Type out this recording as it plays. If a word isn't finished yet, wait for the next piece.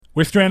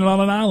We're stranded on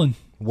an island.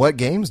 What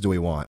games do we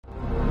want?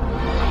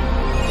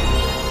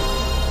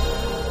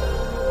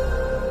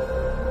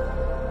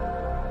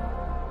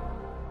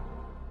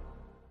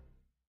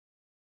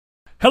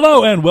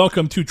 Hello and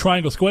welcome to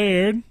Triangle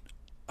Squared,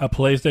 a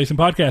PlayStation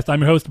podcast.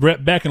 I'm your host,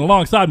 Brett Beck, and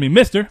alongside me,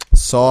 Mr.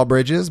 Saw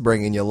Bridges,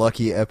 bringing you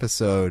lucky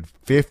episode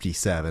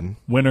 57.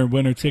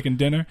 Winner, chicken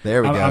dinner.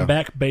 There we go. I'm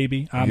back,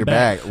 baby. You're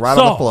back. Right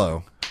So, on the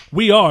flow.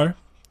 We are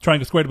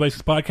Triangle Squared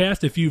PlayStation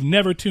podcast. If you've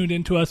never tuned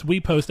into us,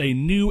 we post a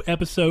new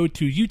episode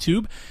to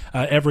YouTube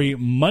every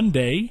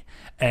Monday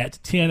at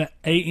 10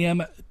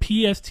 a.m.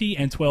 PST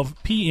and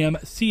 12 p.m.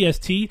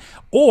 CST,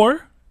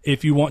 or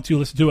if you want to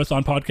listen to us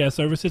on podcast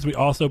services, we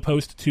also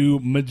post to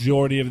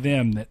majority of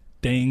them. That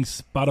dang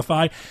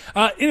Spotify.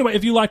 Anyway,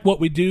 if you like what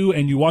we do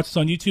and you watch us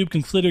on YouTube,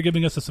 consider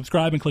giving us a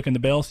subscribe and clicking the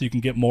bell so you can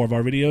get more of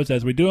our videos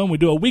as we do them. We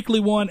do a weekly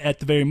one at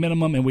the very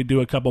minimum, and we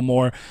do a couple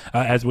more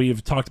as we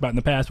have talked about in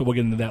the past, but we'll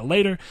get into that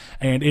later.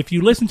 And if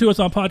you listen to us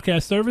on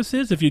podcast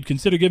services, if you'd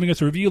consider giving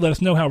us a review, let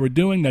us know how we're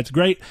doing. That's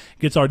great.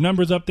 Gets our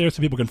numbers up there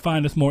so people can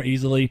find us more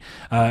easily.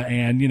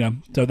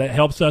 So that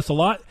helps us a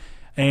lot.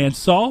 And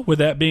Saul, with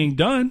that being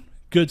done,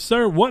 good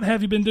sir, what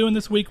have you been doing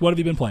this week? What have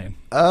you been playing?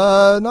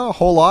 Not a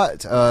whole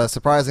lot.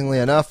 Surprisingly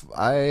enough,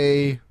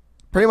 I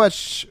pretty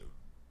much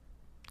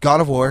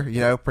God of War,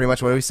 pretty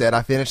much what we said.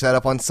 I finished that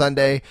up on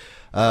Sunday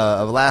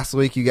of last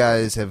week. You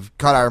guys have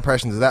caught our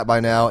impressions of that by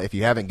now. If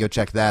you haven't, go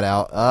check that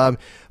out.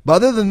 But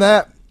other than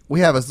that,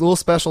 we have a little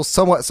special,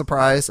 somewhat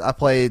surprise. I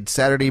played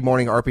Saturday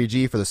Morning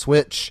RPG for the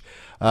Switch,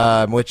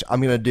 which I'm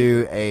going to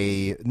do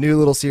a new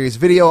little series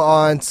video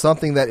on,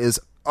 something that is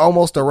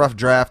almost a rough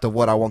draft of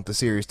what I want the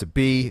series to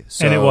be.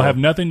 So, and it will have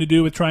nothing to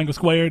do with Triangle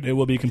Squared. It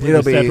will be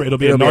completely separate. It'll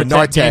be a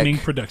Nartec Gaming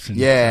production.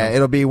 Yeah,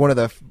 it'll be one of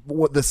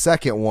the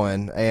second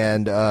one,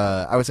 and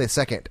I would say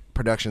second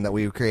production that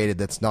we created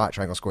that's not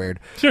Triangle Squared.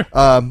 Sure.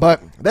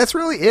 But that's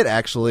really it,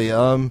 actually.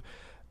 No,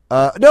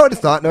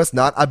 it's not. No, it's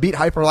not. I beat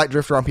Hyper Light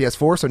Drifter on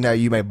PS4, so now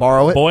you may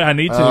borrow it. Boy, I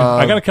need to.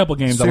 I got a couple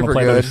games I want to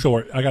play that are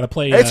short. I got to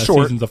play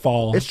Seasons of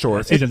Fall. It's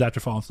short. Seasons After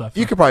Fall and stuff.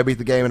 You could probably beat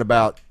the game in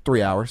about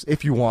 3 hours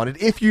if you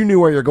wanted. If you knew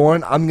where you're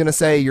going, I'm going to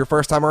say your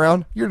first time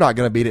around, you're not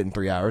going to beat it in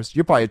 3 hours.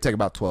 You'll probably take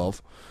about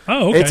 12.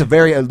 Oh, okay. It's a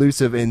very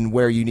elusive in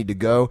where you need to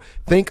go.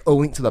 Think A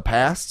Link to the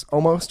Past,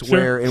 almost,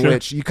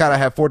 which you kind of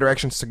have 4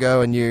 directions to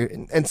go,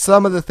 and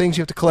some of the things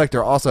you have to collect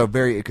are also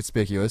very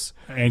inconspicuous.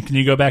 And can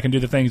you go back and do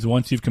the things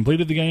once you've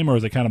completed the game, or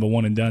is it kind of a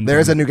one and done? There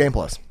is a new game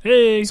plus.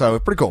 Hey, so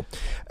pretty cool.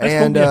 That's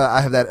and cool, yeah.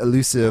 I have that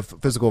elusive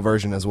physical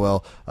version as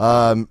well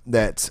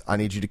that I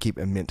need you to keep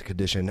in mint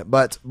condition.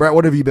 But Brett,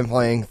 what have you been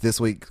playing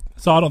this week?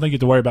 So I don't think you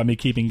have to worry about me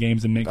keeping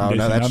games in mint condition.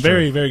 No, that's I'm true.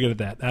 very, very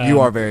good at that. You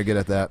are very good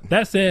at that.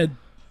 That said,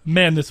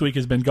 man, this week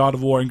has been God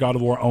of War and God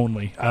of War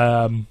only.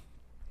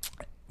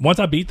 Once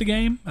I beat the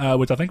game,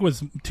 which I think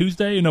was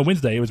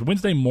Wednesday. It was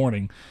Wednesday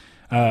morning.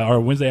 Or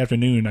Wednesday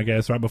afternoon, I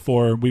guess, right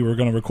before we were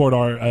going to record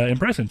our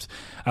impressions.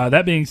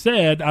 That being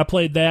said, I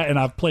played that, and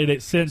I've played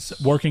it since,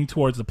 working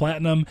towards the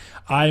platinum.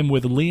 I am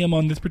with Liam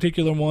on this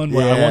particular one,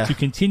 where I want to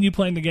continue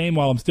playing the game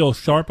while I'm still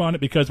sharp on it,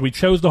 because we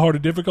chose the harder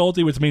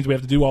difficulty, which means we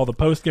have to do all the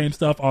post-game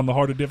stuff on the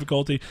harder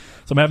difficulty,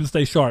 so I'm having to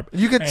stay sharp.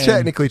 You could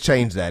technically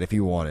change that if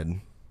you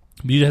wanted.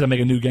 You just have to make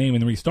a new game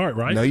and restart,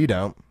 right? No, you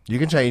don't. You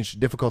can change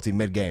difficulty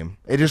mid-game.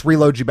 It just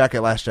reloads you back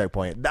at last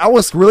checkpoint. I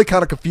was really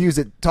kind of confused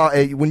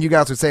when you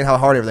guys were saying how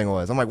hard everything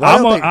was. I'm like,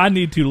 I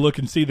need to look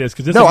and see this,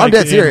 because I'm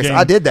dead serious.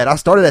 I did that. I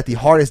started at the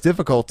hardest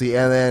difficulty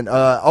and then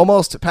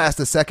almost past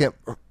the second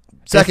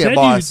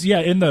boss.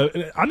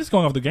 I'm just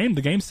going off the game.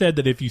 The game said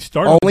that if you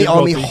start only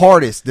on the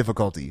hardest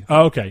difficulty.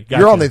 Oh, okay, gotcha.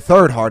 You're on the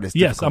third hardest.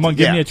 Yes, difficulty. I'm going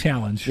to give me a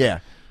challenge.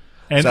 Yeah.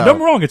 And don't get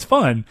me wrong, it's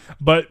fun,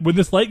 but with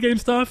this late game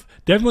stuff,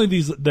 definitely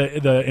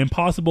the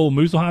impossible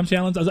Muspelheim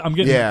challenge. I'm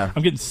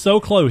getting so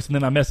close, and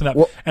then I'm messing up.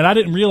 Well, and I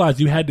didn't realize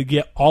you had to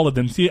get all of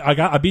them. See,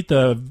 I beat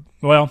the.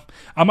 Well,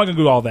 I'm not going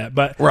to do all that,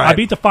 but I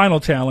beat the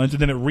final challenge,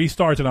 and then it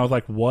restarts, and I was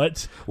like,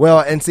 what? Well,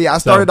 and see, I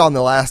started on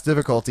the last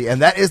difficulty,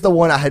 and that is the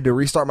one I had to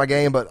restart my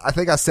game, but I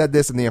think I said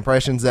this in the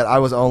impressions that I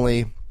was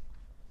only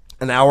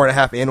an hour and a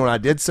half in when I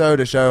did so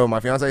to show my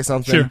fiance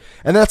something. Sure.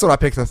 And that's when I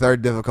picked the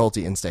third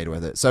difficulty and stayed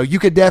with it. So you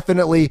could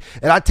definitely,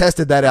 and I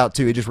tested that out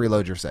too. It just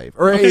reloads your save,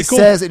 or it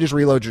says it just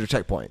reloads your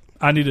checkpoint.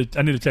 I need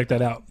to check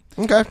that out.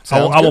 Okay.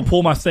 I will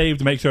pull my save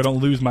to make sure I don't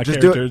lose my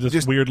character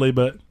just weirdly,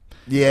 but.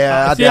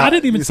 Yeah, I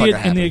didn't even see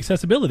it in the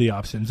accessibility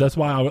options. That's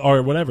why,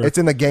 or whatever. It's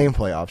in the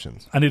gameplay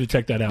options. I need to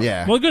check that out.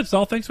 Yeah. Well, good,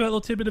 Saul. Thanks for that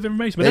little tidbit of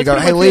information. But there you go.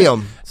 Hey,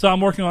 Liam. So I'm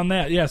working on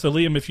that. Yeah. So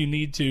Liam, if you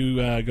need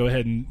to go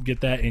ahead and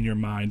get that in your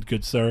mind,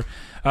 good sir.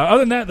 Other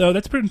than that, though,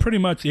 that's pretty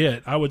much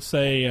it. I would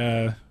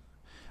say.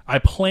 I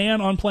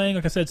plan on playing,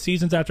 like I said,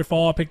 Seasons After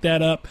Fall. I picked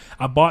that up.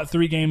 I bought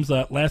 3 games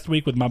last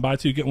week with my buy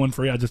 2, get 1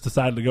 free. I just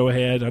decided to go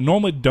ahead. I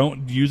normally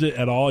don't use it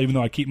at all, even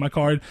though I keep my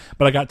card.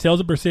 But I got Tales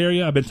of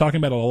Berseria. I've been talking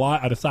about it a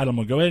lot. I decided I'm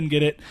going to go ahead and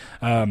get it.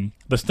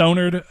 the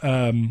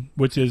Stonard,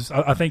 which is,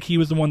 I think he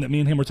was the one that me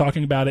and him were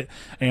talking about it,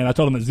 and I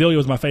told him that Zillia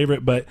was my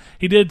favorite, but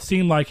he did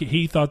seem like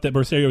he thought that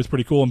Berseria was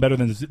pretty cool and better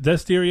than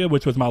Zestiria,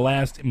 which was my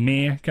last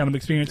meh kind of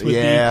experience with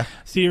the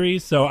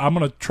series. So I'm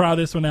going to try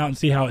this one out and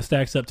see how it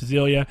stacks up to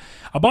Zillia.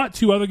 I bought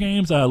 2 other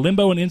games,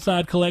 Limbo and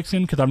Inside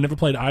Collection, because I've never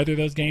played either of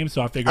those games,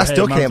 so I figured, I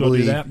still might as can't well do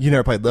believe that. you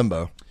never played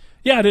Limbo.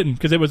 Yeah, I didn't,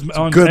 because it was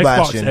on good Xbox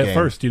Bastion at game.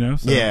 first, you know.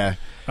 So, yeah.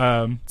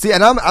 See,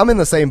 and I'm in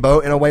the same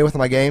boat in a way with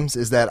my games.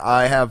 Is that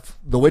I have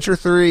The Witcher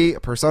 3,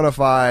 Persona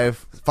 5,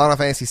 Final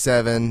Fantasy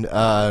 7,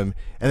 and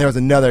there was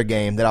another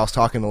game that I was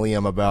talking to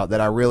Liam about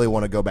that I really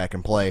want to go back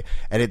and play.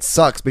 And it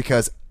sucks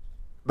because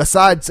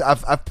besides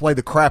I've played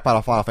the crap out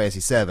of Final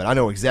Fantasy 7. I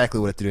know exactly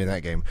what to do in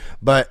that game.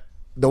 But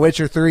The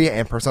Witcher 3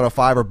 and Persona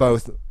 5 are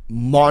both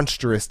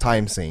monstrous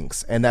time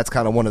sinks, and that's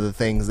kind of one of the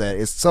things that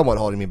is somewhat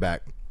holding me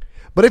back.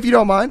 But if you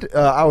don't mind,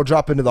 I will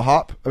drop into the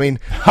hop. I mean,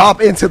 hop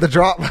into the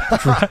drop.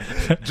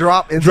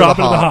 Drop into the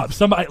hop.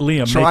 Somebody,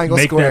 Liam, triangle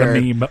make squared. that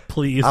a meme.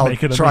 Please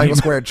make it a triangle meme.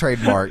 Squared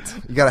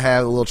trademarked. You got to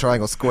have a little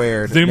triangle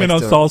squared. Zoom in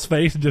on Saul's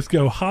face and just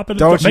go hop it.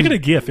 Make it a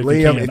GIF if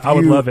Liam, you can. I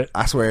would love it.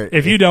 I swear.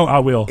 If you don't, I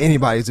will.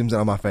 Anybody zooms in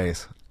on my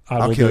face,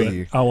 I'll kill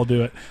you. I will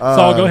do it.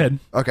 Saul, go ahead.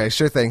 Okay,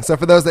 sure thing. So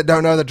for those that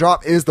don't know, the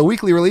drop is the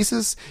weekly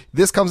releases.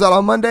 This comes out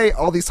on Monday.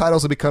 All these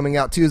titles will be coming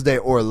out Tuesday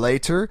or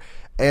later.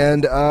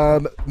 And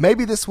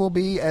maybe this will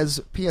be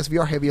as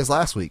PSVR heavy as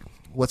last week.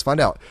 Let's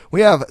find out.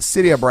 We have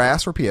City of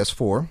Brass for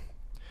PS4,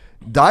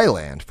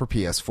 Dieland for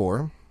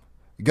PS4,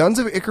 Guns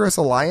of Icarus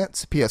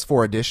Alliance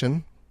PS4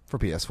 edition for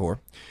PS4,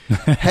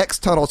 Hex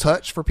Tunnel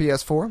Touch for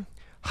PS4,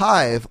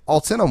 Hive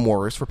Altinum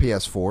Wars for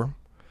PS4,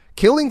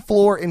 Killing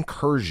Floor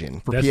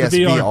Incursion for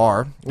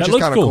PSVR, which is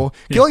kind of cool.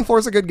 Yeah. Killing Floor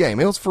is a good game.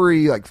 It was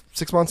free like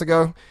 6 months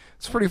ago.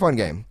 It's a pretty fun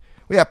game.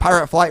 We have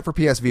Pirate Flight for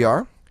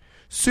PSVR,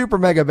 Super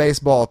Mega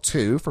Baseball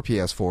 2 for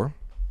PS4.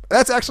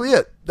 That's actually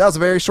it. That was a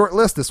very short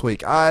list this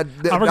week. I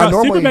forgot.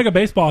 Super Mega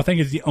Baseball, I think,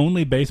 is the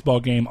only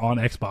baseball game on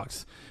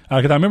Xbox.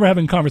 Because I remember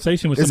having a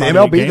conversation with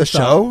somebody. Is MLB The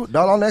Show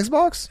not on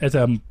Xbox? It's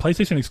a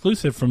PlayStation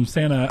exclusive from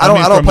Santa. I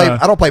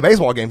don't play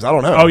baseball games. I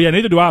don't know. Oh yeah,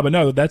 neither do I. But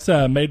no, that's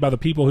made by the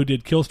people who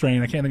did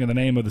Killstrain. I can't think of the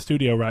name of the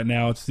studio right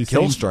now. It's the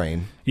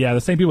Killstrain. Yeah,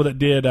 the same people that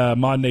did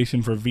Mod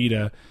Nation for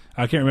Vita.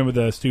 I can't remember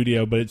the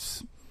studio, but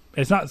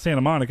it's not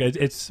Santa Monica.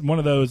 It's one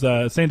of those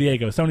San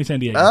Diego, Sony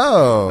San Diego.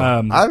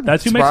 Oh,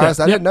 that's who surprised. makes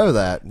it. I didn't know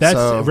that.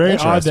 That's very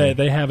odd that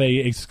they have a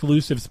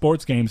exclusive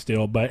sports game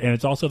still, and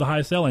it's also the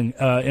highest selling.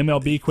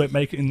 MLB quit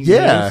making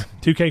theirs.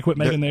 2K quit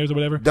making theirs or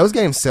whatever. Those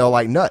games sell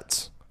like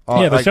nuts.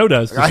 The show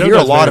does. I hear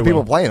a lot of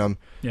people playing them.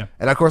 Yeah,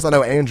 and of course I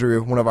know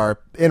Andrew, one of our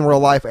in real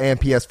life and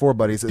PS4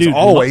 buddies, is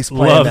always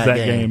playing loves that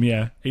game.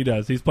 Yeah, he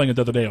does. He's playing it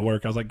the other day at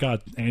work. I was like,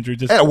 God, Andrew,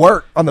 just at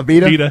work on the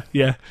Vita. Vita,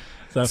 yeah.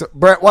 So,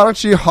 Brett, why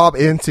don't you hop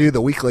into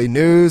the weekly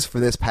news for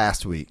this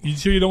past week? You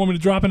sure you don't want me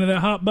to drop into that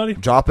hop, buddy?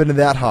 Drop into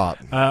that hop.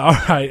 All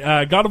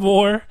right. God of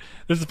War.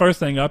 This is the first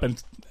thing up,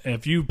 and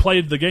if you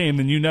played the game,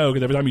 then you know,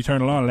 because every time you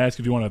turn it on, it asks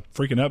if you want to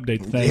freaking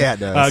update the thing. Yeah,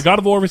 it does. God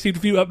of War received a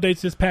few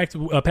updates this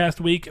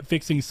past week,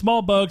 fixing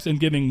small bugs and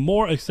giving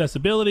more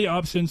accessibility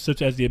options,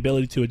 such as the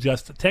ability to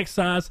adjust text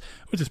size,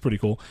 which is pretty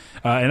cool.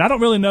 And I don't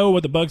really know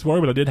what the bugs were,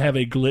 but I did have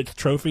a glitch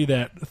trophy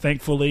that,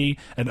 thankfully,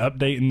 an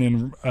update and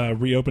then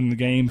reopening the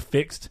game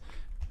fixed.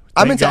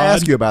 I meant to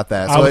ask you about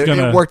that, so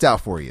it worked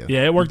out for you.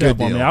 Yeah, it worked out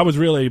for me. I was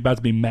really about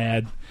to be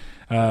mad.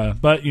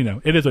 But,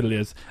 it is what it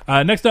is.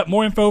 Next up,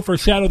 more info for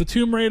Shadow of the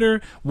Tomb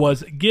Raider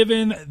was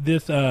given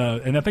this,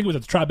 and I think it was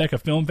at the Tribeca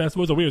Film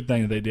Festival. It was a weird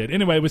thing that they did.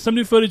 Anyway, with some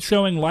new footage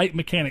showing light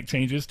mechanic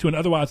changes to an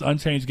otherwise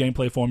unchanged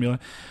gameplay formula.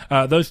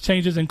 Those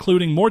changes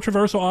including more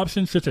traversal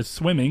options such as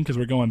swimming, because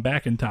we're going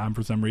back in time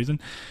for some reason.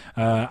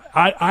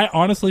 I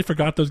honestly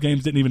forgot those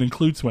games didn't even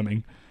include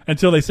swimming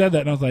until they said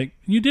that, and I was like,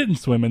 you didn't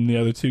swim in the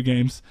other two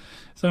games.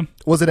 So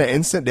was it an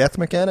instant death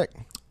mechanic?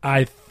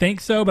 I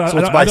think so, but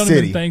I don't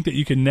even think that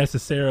you can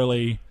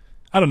necessarily.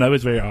 I don't know.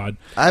 It's very odd.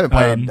 I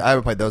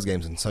haven't played those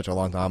games in such a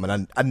long time,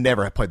 and I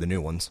never have played the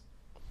new ones.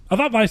 I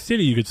thought Vice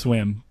City you could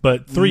swim,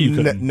 but 3 you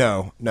couldn't.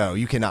 No,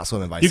 you cannot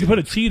swim in Vice City. You can put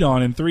a cheat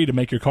on in 3 to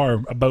make your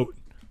car a boat.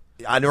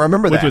 I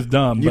remember that. Which was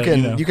dumb. You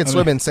can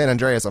swim in San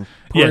Andreas, I'm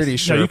pretty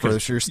sure, for your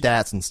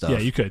stats and stuff. Yeah,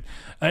 you could.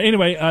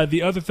 Anyway,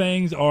 the other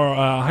things are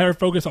higher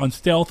focus on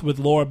stealth, with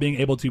Laura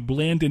being able to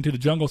blend into the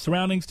jungle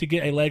surroundings to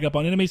get a leg up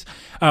on enemies.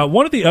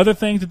 One of the other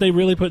things that they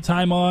really put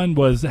time on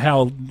was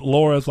how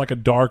Laura's like a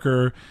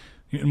darker,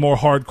 more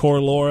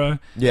hardcore Laura.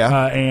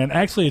 Yeah. And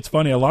actually, it's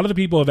funny. A lot of the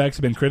people have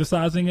actually been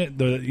criticizing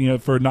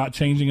it, for not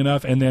changing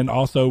enough. And then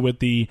also with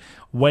the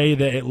way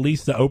that at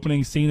least the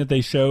opening scene that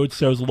they showed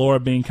shows Laura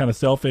being kind of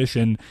selfish.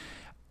 And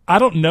I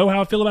don't know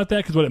how I feel about that,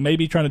 because what it may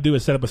be trying to do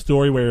is set up a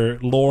story where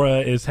Laura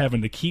is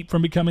having to keep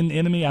from becoming the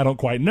enemy. I don't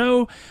quite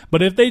know.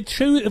 But if they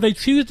choose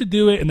to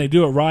do it and they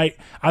do it right,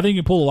 I think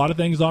you can pull a lot of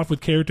things off with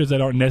characters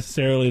that aren't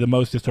necessarily the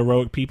most just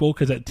heroic people,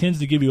 because that tends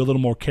to give you a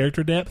little more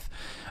character depth.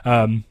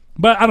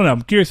 But I don't know.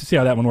 I'm curious to see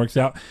how that one works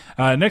out.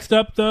 Next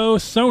up, though,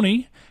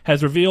 Sony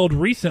has revealed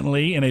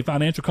recently in a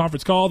financial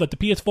conference call that the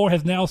PS4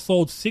 has now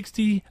sold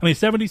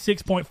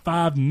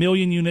 76.5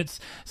 million units,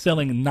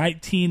 selling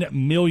 19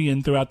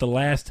 million throughout the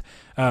last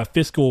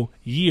fiscal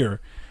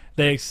year.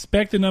 They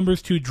expect the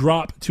numbers to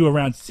drop to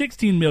around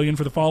 16 million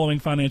for the following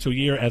financial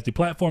year as the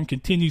platform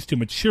continues to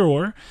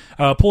mature,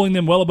 pulling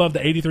them well above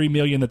the 83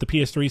 million that the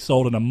PS3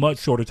 sold in a much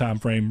shorter time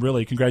frame.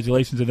 Really,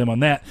 congratulations to them on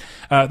that.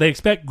 They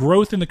expect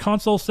growth in the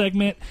console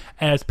segment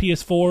as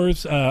as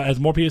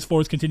more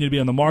PS4s continue to be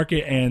on the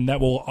market, and that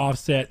will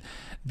offset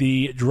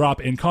the drop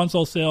in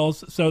console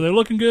sales. So they're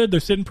looking good. They're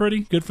sitting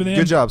pretty. Good for them.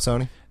 Good job,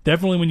 Sony.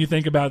 Definitely when you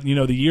think about,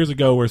 the years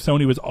ago where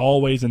Sony was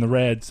always in the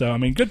red. So, I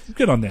mean,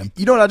 good on them.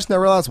 You know what I just now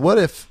realized? What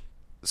if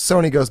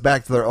Sony goes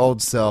back to their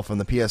old self and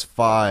the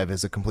PS5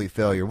 is a complete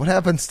failure? What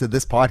happens to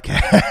this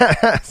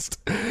podcast?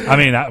 I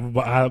mean,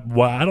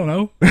 I don't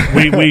know.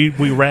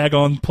 We rag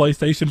on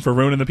PlayStation for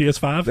ruining the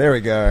PS5. There we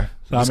go.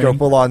 Just go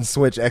full on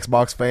Switch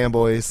Xbox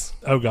fanboys.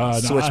 Oh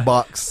God, Switch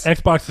box.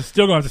 Xbox is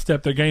still going to have to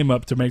step their game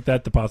up to make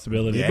that the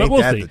possibility. Yeah, but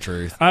we'll ain't that see. The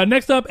truth.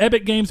 Next up,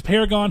 Epic Games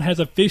Paragon has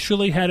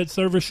officially had its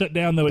server shut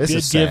down, though it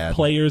did give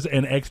players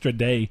an extra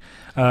day.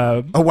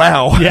 Oh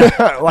wow! Yeah,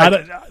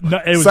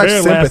 it was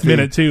very last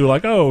minute too.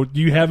 Like, oh,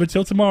 you have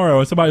until tomorrow,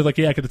 and somebody's like,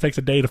 yeah, because it takes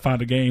a day to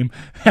find a game.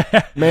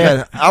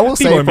 Man, I will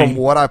say from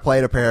what I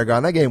played of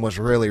Paragon, that game was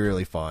really,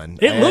 really fun.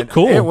 It looked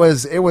cool. It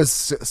was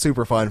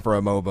super fun for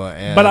a MOBA.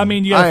 And but I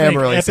mean, you gotta think,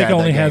 really Epic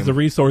only has the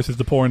resources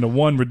to pour into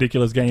one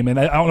ridiculous game, and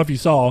I don't know if you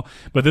saw,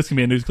 but this can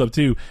be a news clip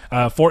too.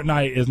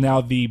 Fortnite is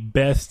now the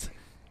best,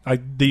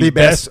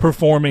 best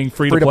performing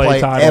free to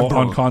play title ever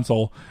on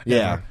console.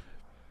 Yeah.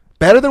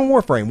 Better than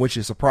Warframe, which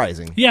is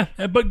surprising. Yeah,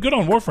 but good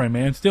on Warframe,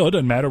 man. Still, it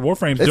doesn't matter.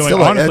 Warframe's it's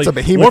doing,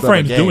 honestly,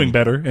 Warframe's doing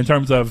better in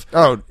terms of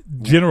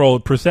general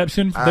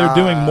perception. They're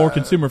doing more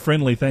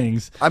consumer-friendly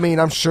things. I mean,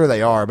 I'm sure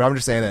they are, but I'm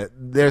just saying that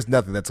there's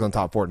nothing that's going to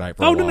top Fortnite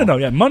for a while. No.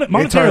 Yeah,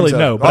 monetarily,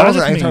 no. But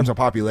in terms of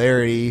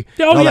popularity,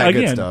 all that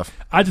good stuff.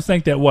 I just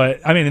think that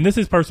and this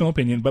is personal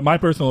opinion, but my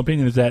personal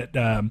opinion is that,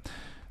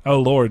 oh,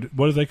 Lord,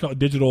 what do they call it?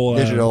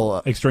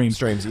 Digital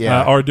Extremes,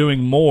 are doing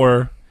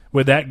more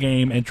with that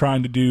game and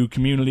trying to do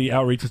community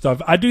outreach and stuff.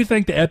 I do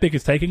think the Epic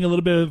is taking a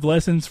little bit of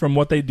lessons from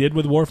what they did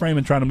with Warframe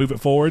and trying to move it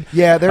forward.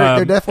 Yeah,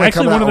 they're definitely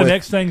actually one of the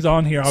next things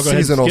on here. I'll go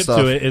ahead and skip stuff.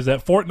 to it. Is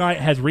that Fortnite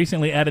has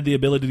recently added the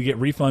ability to get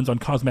refunds on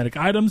cosmetic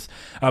items,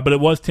 but it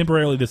was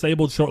temporarily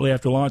disabled shortly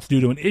after launch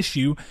due to an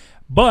issue.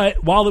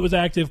 But while it was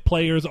active,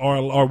 players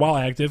while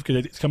active,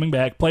 because it's coming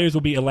back, players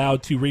will be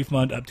allowed to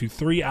refund up to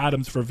 3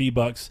 items for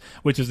V-Bucks,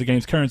 which is the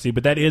game's currency,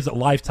 but that is a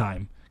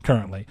lifetime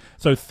currently.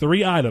 So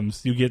 3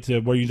 items you get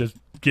to where you just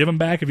give them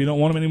back if you don't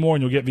want them anymore,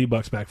 and you'll get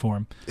V-Bucks back for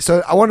them.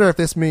 So I wonder if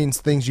this means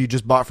things you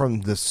just bought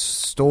from the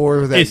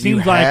store that it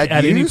seems like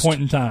at any point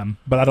in time,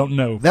 but I don't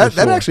know. That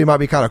actually might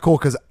be kind of cool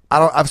because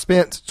I've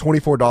spent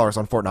 $24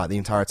 on Fortnite the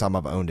entire time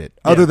I've owned it,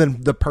 other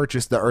than the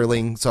purchase, the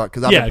early. So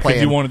because I've been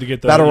playing you wanted to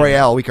get the Battle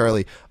Royale a week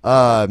early.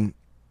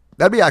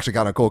 That'd be actually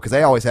kind of cool because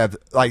they always have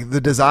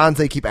the designs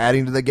they keep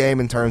adding to the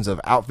game in terms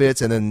of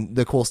outfits and then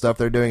the cool stuff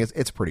they're doing.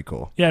 It's pretty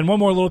cool. Yeah, and one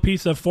more little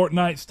piece of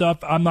Fortnite stuff.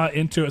 I'm not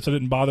into it, so I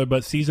didn't bother.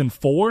 But Season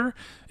 4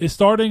 is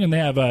starting, and they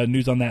have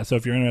news on that. So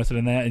if you're interested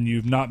in that and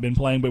you've not been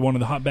playing but wanted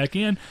to hop back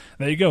in,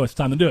 there you go. It's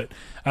time to do it.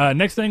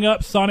 Next thing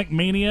up, Sonic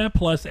Mania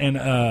Plus, an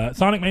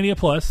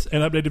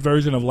updated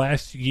version of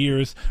last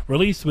year's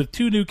release with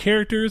 2 new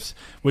characters,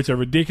 which are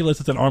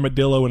ridiculous. It's an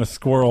armadillo and a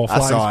squirrel,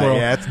 flying squirrel.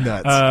 Yeah, it's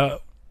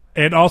nuts.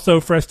 And also,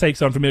 fresh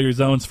takes on familiar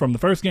zones from the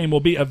first game will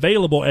be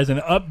available as an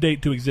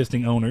update to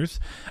existing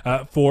owners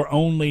for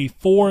only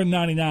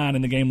 $4.99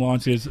 in the game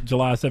launches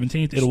July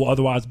 17th. It will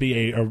otherwise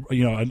be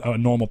a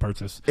normal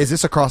purchase. Is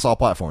this across all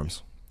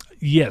platforms?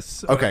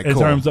 Yes. Okay, cool. In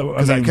terms of,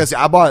 because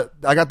I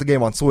got the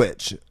game on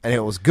Switch and it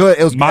was good.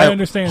 It was my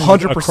understanding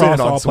 100% across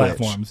on all Switch.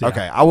 Platforms. Yeah.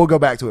 Okay, I will go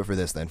back to it for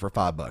this then for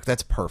 $5.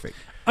 That's perfect.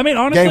 I mean,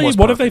 honestly,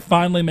 what if they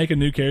finally make a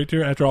new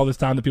character after all this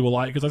time that people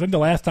like? Because I think the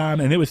last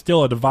time, and it was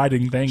still a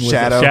dividing thing, was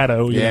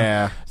Shadow.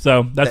 Yeah.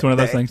 So that's one of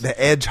those things. The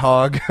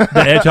Edgehog. The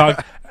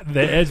Edgehog.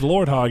 The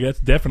Edgelord Hog. That's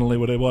definitely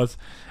what it was.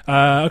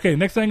 Okay,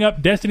 next thing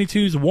up, Destiny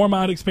 2's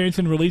Warmind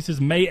expansion releases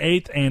May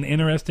 8th. An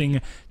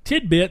interesting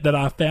tidbit that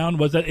I found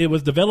was that it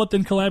was developed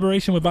in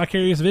collaboration with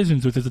Vicarious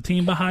Visions, which is the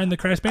team behind the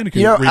Crash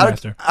Bandicoot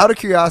remaster. Out of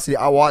curiosity,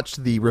 I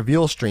watched the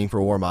reveal stream for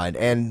Warmind,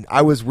 and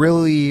I was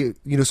really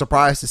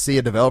surprised to see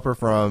a developer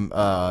from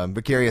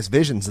Vicarious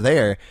Visions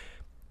there.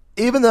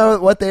 Even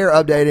though what they're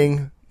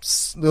updating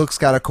looks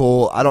kind of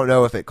cool, I don't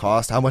know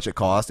how much it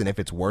cost, and if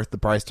it's worth the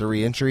price to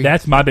re-entry.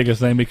 That's my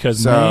biggest thing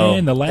because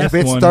man, the last if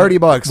it's one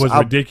 $30 was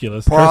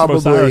ridiculous. Curse of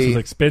Osiris was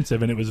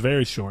expensive, and it was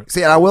very short.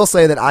 See, and I will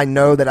say that I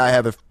know that I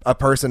have a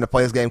person to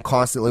play this game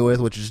constantly with,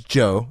 which is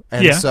Joe,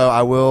 and so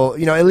I will.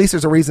 At least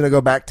there's a reason to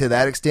go back to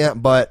that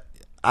extent, but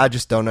I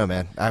just don't know,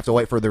 man. I have to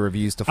wait for the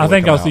reviews to. I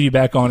think I'll see you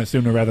back on it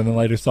sooner rather than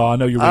later. So I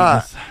know your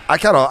weakness.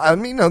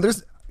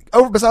 There's.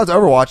 Besides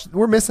Overwatch,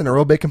 we're missing a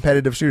real big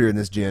competitive shooter in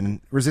this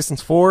gen.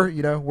 Resistance 4,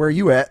 where are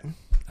you at?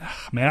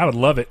 Man, I would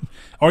love it.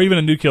 Or even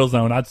a new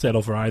Killzone. I'd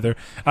settle for either.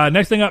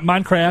 Next thing up,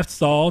 Minecraft,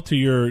 Saul, to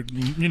your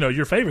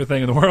favorite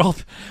thing in the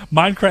world.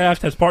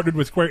 Minecraft has partnered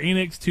with Square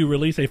Enix to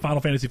release a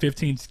Final Fantasy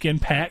 15 skin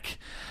pack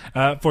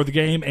for the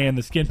game, and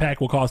the skin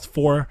pack will cost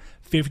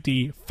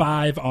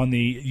 $4.55 on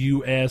the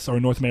U.S. or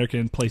North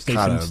American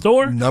PlayStation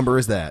Store. Number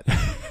is that?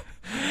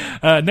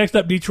 Next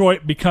up,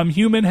 Detroit Become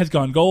Human has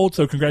gone gold,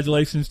 so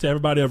congratulations to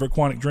everybody over at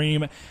Quantic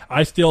Dream.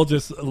 I still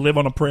just live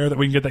on a prayer that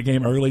we can get that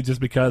game early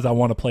just because I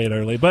want to play it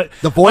early. But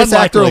the voice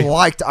actor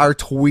liked our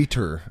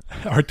tweeter.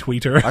 Our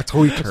tweeter. Our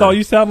tweeter. So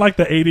you sound like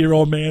the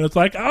 80-year-old man. It's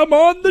like, I'm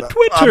on the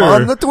Twitter.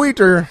 I'm on the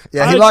tweeter.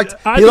 Yeah, he liked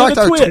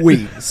our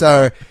tweet.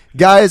 So,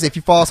 guys, if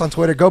you follow us on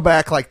Twitter, go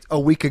back like a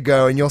week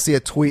ago and you'll see a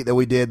tweet that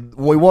we did.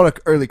 We want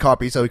an early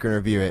copy so we can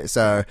review it.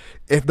 So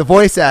if the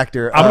voice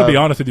actor... I'm going to be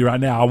honest with you right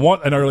now. I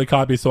want an early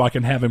copy so I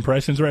can have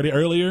impressions ready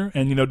earlier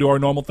and, do our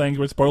normal things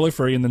with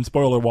spoiler-free and then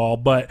spoiler wall.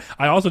 But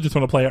I also just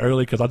want to play it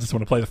early because I just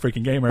want to play the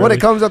freaking game early. When it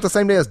comes out the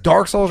same day as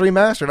Dark Souls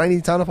Remastered, I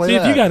need time to play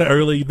that. See, if you got it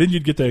early, then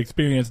you'd get to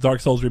experience Dark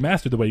Souls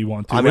Remastered the way you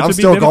want to. I mean, I'm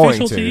still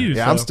going to. You,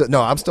 yeah,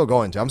 so. I'm still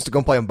going to. I'm still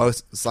going to play them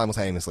both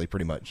simultaneously,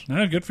 pretty much.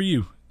 Good for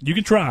you. You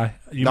can try.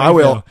 I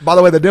will. By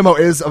the way, the demo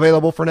is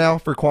available for now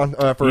for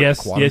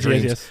yes. For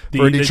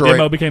The Detroit.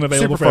 demo became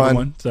available for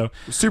everyone. So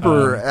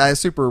super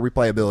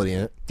replayability in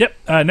it.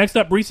 Yep. Next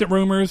up, recent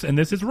rumors, and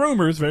this is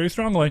rumors very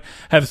strongly,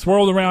 have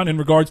swirled around in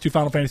regards to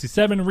Final Fantasy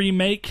VII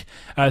Remake,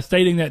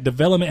 stating that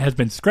development has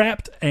been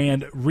scrapped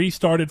and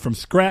restarted from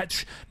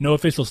scratch. No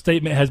official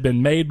statement has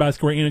been made by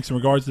Square Enix in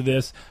regards to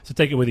this, so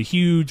take it with a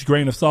huge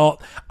grain of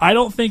salt. I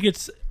don't think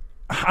it's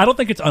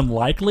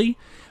unlikely.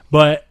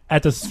 But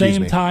at the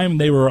same time,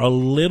 they were a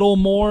little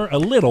more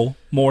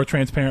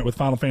transparent with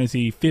Final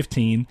Fantasy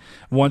 15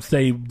 once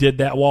they did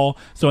that wall.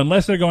 So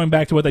unless they're going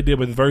back to what they did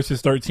with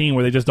Versus 13,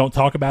 where they just don't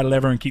talk about it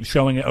ever and keep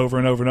showing it over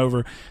and over and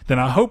over, then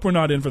I hope we're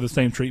not in for the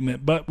same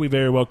treatment, but we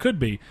very well could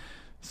be.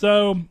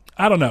 So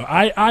I don't know.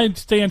 I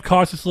stand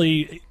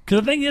cautiously,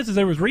 because the thing is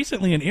there was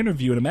recently an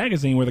interview in a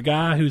magazine where the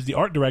guy who's the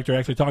art director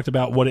actually talked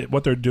about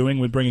what they're doing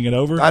with bringing it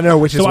over. I know,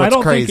 which is what's crazy. So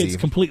I don't think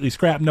it's completely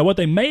scrapped. No, what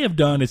they may have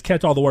done is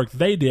catch all the work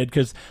they did,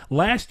 because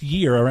last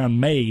year around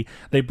May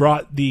they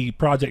brought the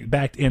project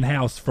back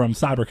in-house from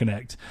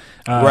CyberConnect.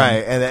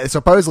 Right, and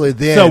supposedly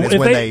then is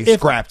when they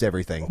scrapped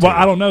everything. Well,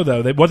 I don't know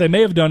though. What they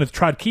may have done is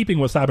tried keeping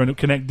what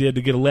CyberConnect did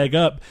to get a leg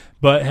up,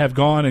 but have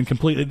gone and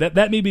completely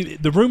that may be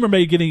the rumor may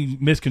be getting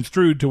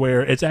misconstrued to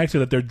where it's actually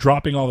that they're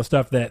dropping all the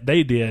stuff that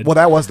they did. Well,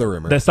 that was the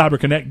rumor that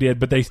CyberConnect did,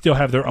 but they still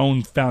have their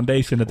own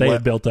foundation that they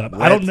had built up.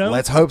 I don't know.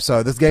 Let's hope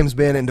so. This game's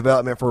been in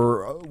development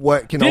for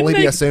what can only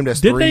be assumed as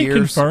 3 years. Did they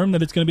confirm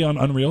that it's going to be on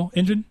Unreal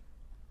Engine?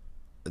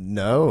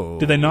 No.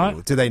 Did they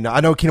not? Did they not?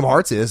 I know Kingdom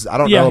Hearts is. I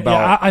don't know about...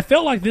 Yeah, I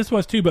felt like this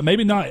was too, but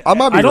maybe not. I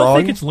might be wrong. I don't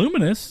think it's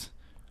Luminous.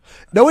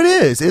 No, it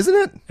is, isn't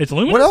it? It's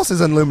Luminous? What else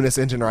is in Luminous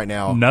Engine right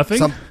now?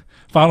 Nothing?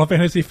 Final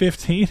Fantasy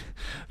 15?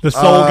 The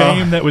sole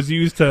game that was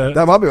used to...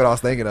 That might be what I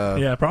was thinking of.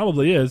 Yeah,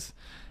 probably is.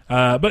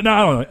 But no,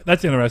 I don't know.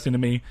 That's interesting to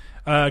me.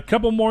 A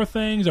couple more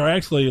things, or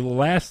actually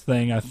last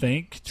thing, I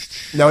think.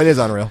 No, it is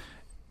Unreal.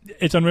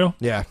 It's Unreal?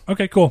 Yeah.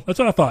 Okay, cool. That's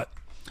what I thought.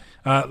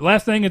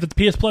 Last thing is that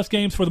the PS Plus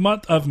games for the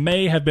month of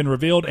May have been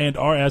revealed and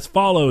are as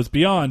follows.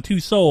 Beyond Two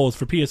Souls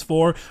for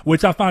PS4,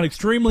 which I find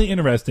extremely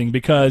interesting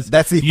because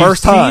that's the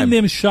first time you've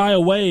seen them shy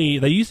away.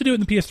 They used to do it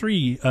in the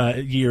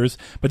PS3 years,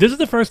 but this is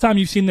the first time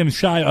you've seen them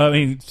shy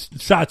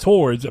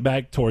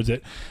back towards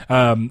it.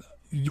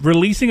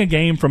 Releasing a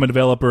game from a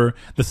developer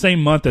the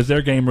same month as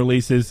their game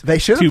releases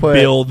to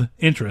build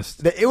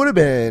interest. It would have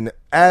been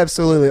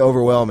absolutely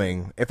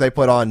overwhelming if they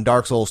put on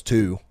Dark Souls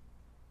 2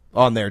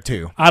 on there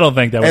too. I don't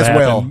think that would happen.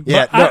 Well.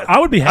 Yeah, I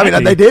would be happy. I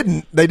mean, they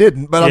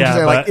didn't, but I'm just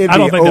saying, like, it'd I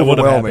don't be think that would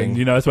have overwhelming.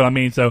 happened. That's what I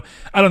mean. So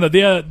I don't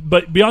know.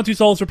 But Beyond Two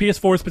Souls for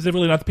PS4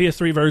 specifically, not the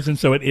PS3 version,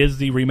 so it is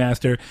the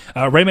remaster.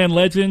 Rayman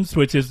Legends,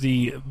 which is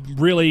the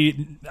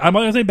really, I'm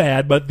not gonna say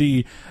bad, but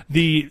the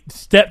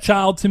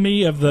stepchild to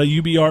me of the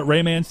UbiArt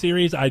Rayman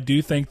series. I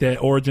do think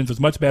that Origins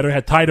was much better,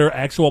 had tighter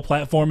actual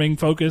platforming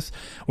focus,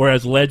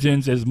 whereas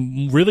Legends is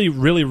really,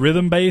 really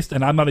rhythm based,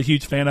 and I'm not a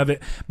huge fan of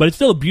it. But it's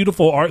still a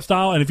beautiful art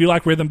style, and if you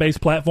like rhythm based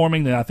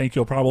platforming, then I think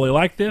you'll probably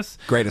like this.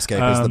 Great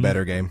Escape is the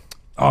better game.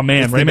 Oh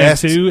man, Rayman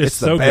 2 is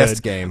so good. It's the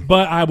best game.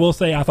 But I will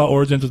say I thought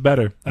Origins was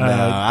better. No,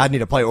 I need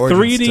to play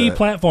Origins. 3D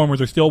platformers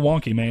are still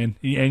wonky, man,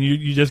 and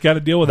you just got to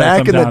deal with that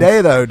sometimes. Back in the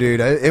day, though, dude,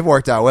 it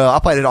worked out well. I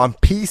played it on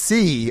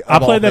PC. I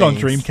played that on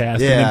Dreamcast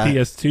and then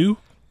PS2.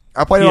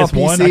 I played it on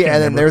PC,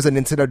 and then there's a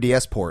Nintendo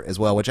DS port as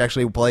well, which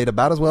actually played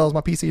about as well as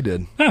my PC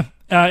did. Huh.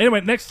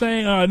 Anyway, next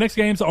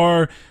games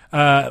are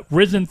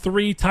Risen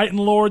 3 Titan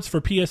Lords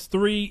for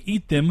PS3,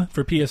 Eat Them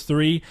for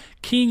PS3,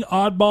 King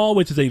Oddball,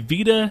 which is a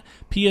Vita,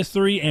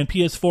 PS3, and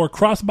PS4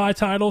 cross-buy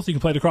title, so you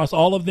can play it across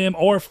all of them,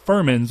 or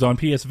Furmans on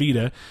PS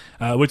Vita,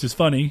 which is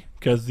funny,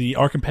 because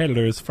our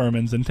competitor is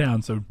Furmans in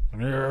town, so...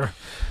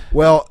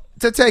 Well...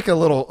 to take a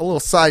little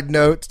side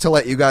note to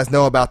let you guys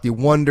know about the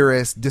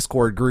wondrous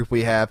Discord group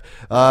we have.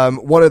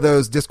 One of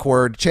those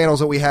Discord channels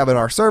that we have in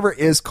our server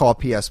is called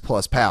PS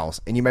Plus Pals,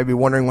 and you may be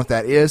wondering what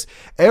that is.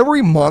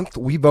 Every month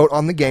we vote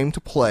on the game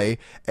to play,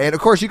 and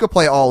of course you could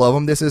play all of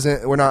them. This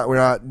isn't we're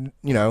not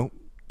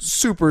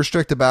super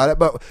strict about it,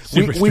 but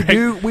we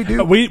do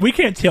we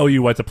can't tell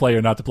you what to play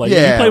or not to play.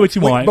 Yeah, you play what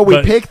you want, but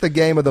we pick the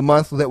game of the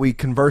month that we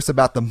converse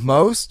about the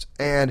most,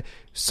 and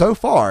so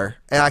far,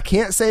 and I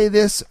can't say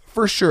this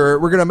for sure,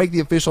 we're going to make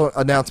the official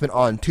announcement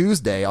on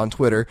Tuesday on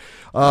Twitter,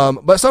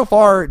 but so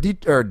far,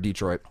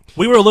 Detroit.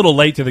 We were a little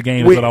late to the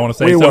game, is what I want to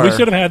say. We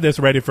should have had this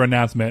ready for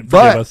announcement.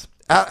 Forgive us.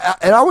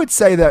 And I would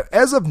say that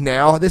as of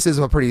now, this is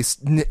a pretty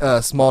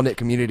small knit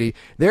community.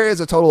 There is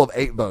a total of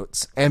 8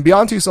 votes, and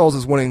Beyond Two Souls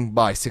is winning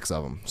by 6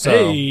 of them. So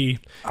hey,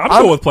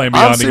 I'm cool with playing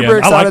Beyond again. I'm super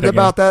excited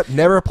about that.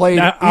 Never played.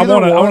 I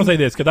want to say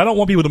this because I don't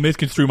want people to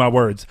misconstrue my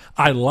words.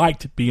 I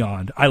liked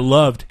Beyond. I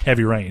loved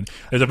Heavy Rain.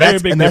 There's a very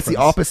big difference. That's the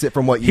opposite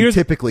from what you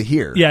typically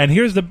hear. Yeah, and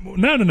here's the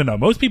no.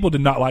 Most people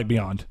did not like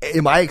Beyond.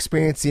 In my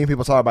experience, seeing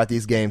people talk about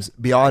these games,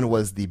 Beyond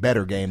was the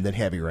better game than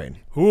Heavy Rain.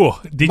 Ooh,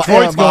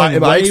 Detroit's going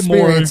way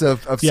more.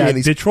 Seeing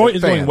these Detroit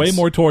is fans. going way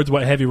more towards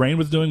what Heavy Rain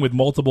was doing with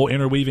multiple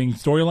interweaving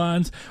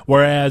storylines.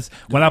 Whereas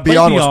when I played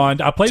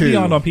Beyond, I played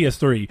Beyond on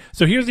PS3.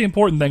 So here's the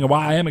important thing, and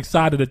why I am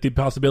excited at the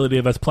possibility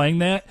of us playing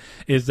that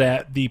is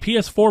that the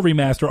PS4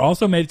 remaster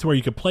also made it to where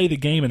you could play the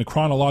game in a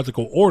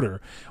chronological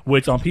order.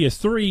 Which on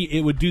PS3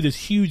 it would do this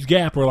huge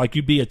gap where like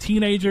you'd be a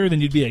teenager,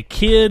 then you'd be a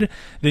kid,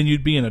 then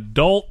you'd be an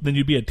adult, then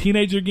you'd be a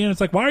teenager again.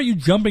 It's like, why are you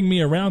jumping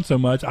me around so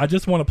much? I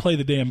just want to play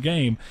the damn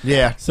game.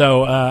 Yeah.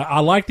 So I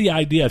like the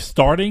idea of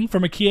starting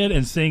from a kid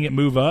and seeing it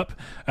move up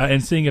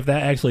and seeing if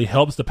that actually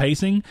helps the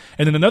pacing.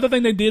 And then another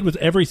thing they did was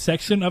every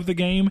section of the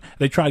game,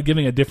 they tried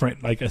giving a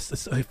different like a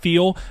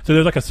feel. So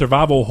there's like a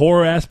survival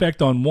horror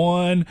aspect on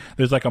one.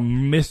 There's like a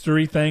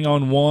mystery thing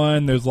on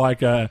one. There's like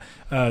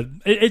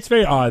it's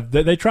very odd.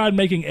 They tried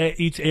making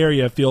each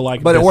area feel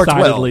like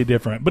decidedly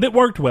different. But it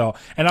worked well.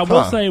 And I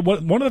will say,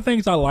 one of the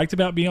things I liked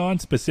about Beyond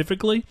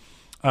specifically,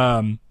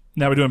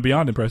 now we're doing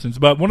Beyond impressions,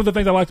 but one of the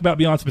things I liked about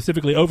Beyond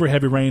specifically over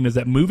Heavy Rain is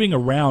that moving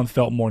around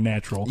felt more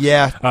natural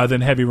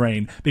than Heavy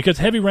Rain. Because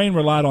Heavy Rain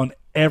relied on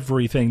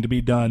everything to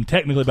be done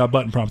technically by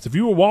button prompts. If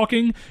you were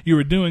walking, you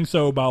were doing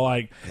so by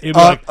like, it'd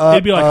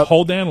be like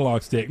hold the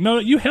analog stick. No,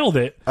 you held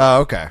it.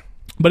 Oh, okay.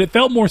 But it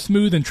felt more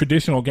smooth and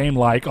traditional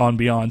game-like on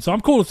Beyond. So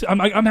I'm cool. I'm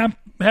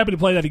happy to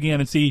play that again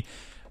and see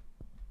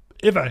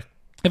if I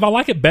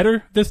like it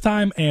better this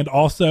time, and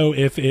also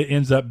if it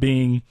ends up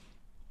being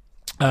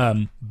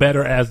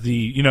better as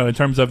the, in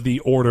terms of the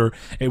order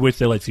in which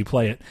they let you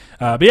play it.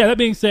 But yeah, that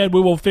being said, we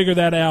will figure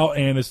that out,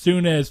 and as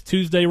soon as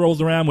Tuesday rolls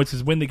around, which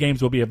is when the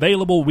games will be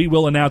available, we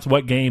will announce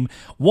what game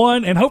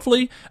won, and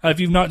hopefully,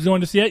 if you've not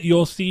joined us yet,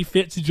 you'll see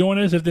fit to join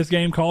us if this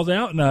game calls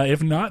out, and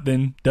if not,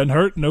 then doesn't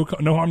hurt, no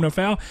harm, no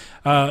foul.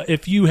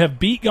 If you have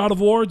beat God of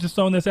War, just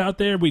throwing this out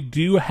there, we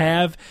do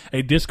have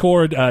a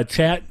Discord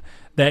chat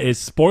that is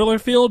spoiler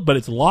filled, but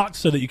it's locked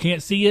so that you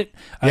can't see it.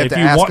 If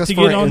you want to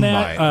get on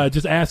that,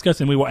 just ask us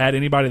and we will add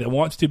anybody that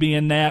wants to be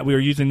in that. We are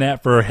using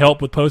that for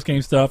help with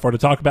post-game stuff or to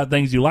talk about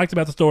things you liked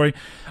about the story,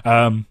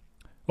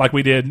 like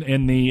we did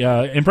in the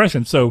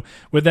impression. So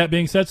with that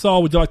being said,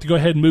 Saul, would you like to go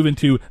ahead and move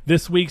into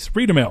this week's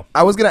Reader Mail?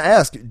 I was going to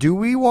ask, do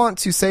we want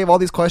to save all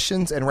these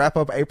questions and wrap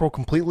up April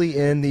completely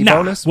in the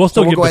bonus? We'll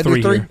still go get ahead and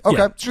do 3? here. Okay,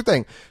 Yeah. Sure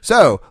thing.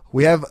 So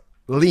we have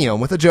Liam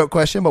with a joke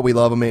question, but we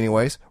love him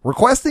anyways.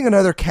 Requesting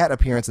another cat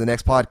appearance in the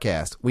next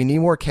podcast. We need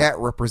more cat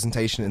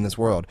representation in this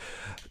world.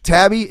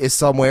 Tabby is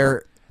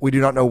somewhere. We do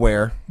not know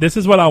where. This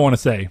is what I want to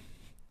say.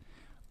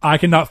 I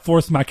cannot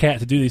force my cat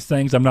to do these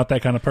things. I'm not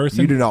that kind of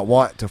person. You do not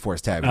want to force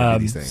Tabby to do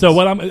these things. So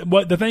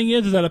what the thing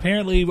is that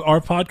apparently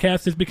our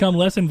podcast has become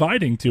less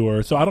inviting to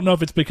her. So I don't know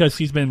if it's because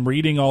she's been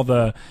reading all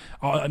the.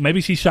 Maybe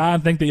she's shy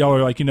and think that y'all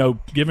are like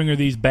giving her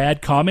these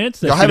bad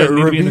comments that she doesn't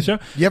need to be in the show.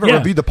 You haven't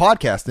reviewed the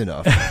podcast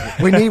enough.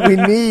 We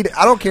need.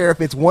 I don't care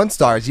if it's 1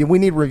 stars. We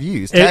need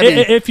reviews. Tabby,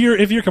 if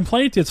your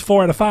complaint is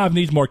 4 out of 5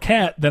 needs more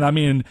cat,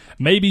 then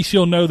maybe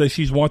she'll know that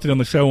she's wanted on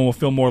the show and will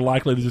feel more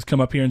likely to just come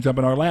up here and jump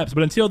in our laps.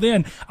 But until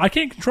then, I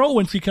can't control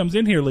when she comes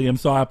in here, Liam.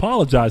 So I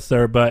apologize,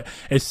 sir. But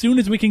as soon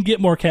as we can get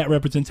more cat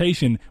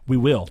representation, we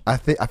will. I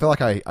feel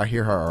like I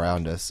hear her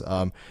around us.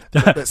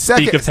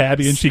 Speak of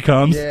Tabby, and she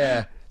comes.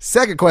 Yeah.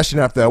 Second question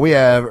up though, we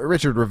have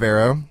Richard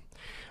Rivero.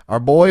 Our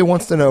boy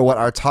wants to know what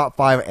our top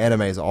 5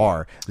 animes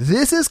are.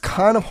 This is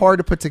kind of hard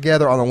to put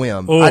together on a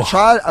whim. Ooh, I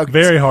tried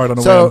very hard on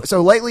a whim.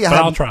 So lately,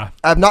 I'll try.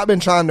 I've not been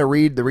trying to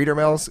read the reader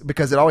mails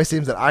because it always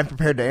seems that I'm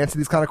prepared to answer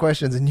these kind of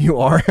questions and you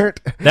aren't.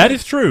 That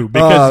is true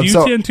because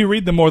you tend to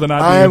read them more than I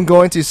do. I am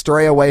going to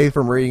stray away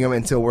from reading them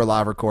until we're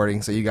live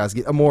recording, so you guys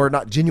get a more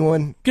not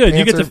genuine. Good.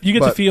 Answer, you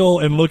get to feel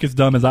and look as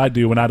dumb as I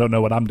do when I don't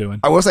know what I'm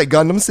doing. I will say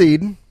Gundam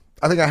Seed.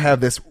 I think I have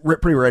this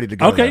pretty ready to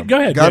go. Okay, now. Go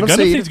ahead. Gundam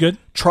Seed's good.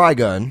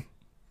 Trigun.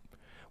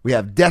 We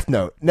have Death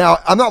Note. Now,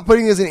 I'm not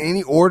putting this in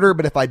any order,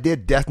 but if I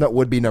did, Death Note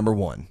would be number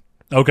 1.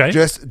 Okay.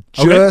 Just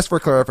for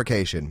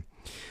clarification.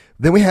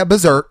 Then we have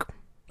Berserk.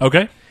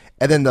 Okay.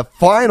 And then the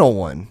final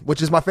one,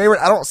 which is my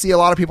favorite, I don't see a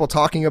lot of people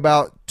talking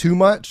about too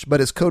much, but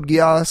it's Code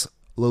Geass,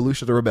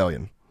 Lelouch the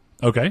Rebellion.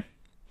 Okay.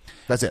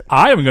 That's it.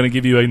 I am going to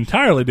give you an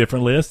entirely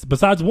different list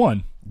besides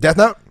one. Death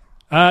Note?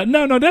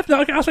 No, Death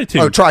Note. Okay, I'll say two.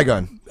 Oh,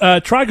 Trigun.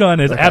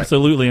 Trigun is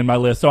absolutely in my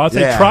list. So I'll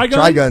say Yeah, Trigun.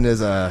 Trigun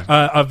is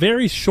a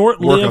very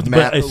short-lived,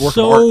 but a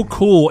so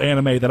cool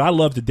anime that I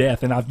love to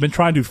death, and I've been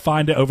trying to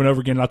find it over and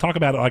over again. And I talk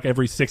about it like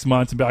every 6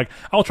 months and be like,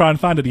 I'll try and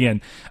find it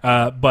again.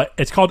 But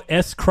it's called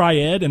S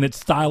Cryed, and it's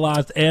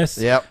stylized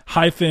S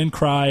hyphen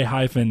Cry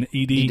hyphen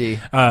ED.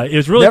 It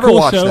was really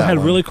cool show. Had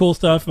really cool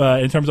stuff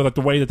in terms of like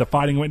the way that the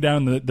fighting went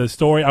down, the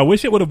story. I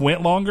wish it would have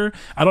went longer.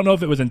 I don't know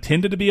if it was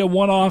intended to be a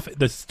one-off.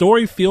 The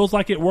story feels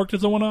like it worked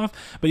as a one-off,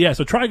 but yeah.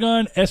 So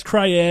Trigun, S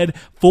Cryed,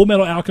 Full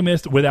Metal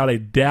Alchemist, without a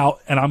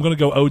doubt, and I'm going to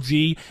go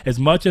OG. As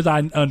much as I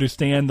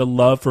understand the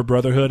love for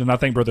Brotherhood, and I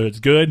think Brotherhood's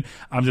good,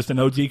 I'm just an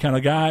OG kind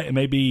of guy. It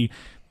may be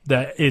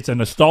that it's a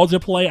nostalgia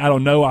play. I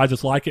don't know. I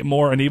just like it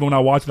more, and even when I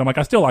watch it, I'm like,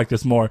 I still like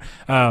this more.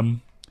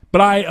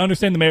 But I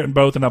understand the merit in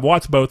both, and I've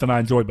watched both, and I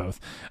enjoy both.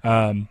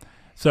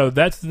 So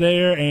that's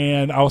there,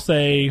 and I'll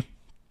say,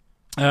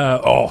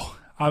 of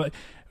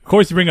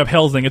course, you bring up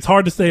Hellsing. It's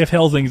hard to say if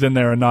Hellsing's in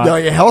there or not. No,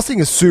 yeah, Hellsing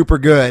is super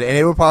good, and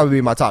it would probably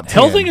be my top 10.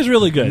 Hellsing is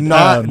really good.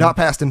 Not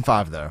past in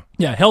 5, though.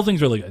 Yeah,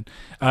 Hellsing's really good.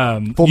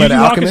 Full Metal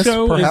Alchemist,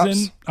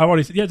 perhaps? I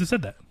already said, just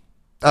said that.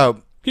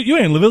 Oh. You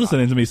ain't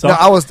listening to me, so. No,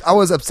 I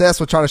was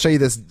obsessed with trying to show you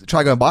this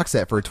Trigun box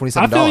set for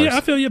 $27.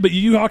 I feel you, but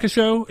Yu Yu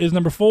Hakusho is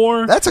number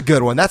 4. That's a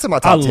good one. That's in my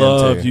top 10, too. I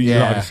love Yu Yu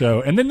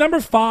Hakusho. And then number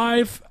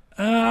 5,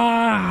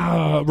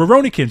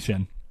 Rurouni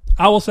Kenshin.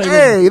 I will say,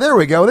 hey, there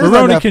we go.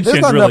 Rurouni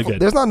Kenshin's really good.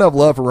 There's not enough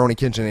love for Rurouni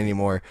Kenshin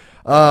anymore.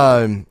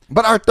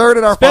 But our third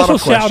and our final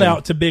question. Special shout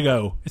out to Big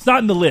O. It's not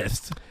in the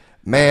list,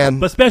 man.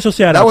 But special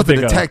shout out to Big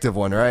O. That was the detective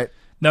one, right?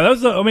 No, that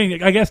was.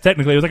 I guess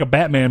technically it was like a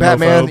Batman.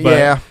 Batman, mofo,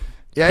 but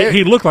yeah.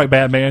 He looked like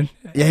Batman.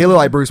 Yeah, he looked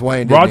like Bruce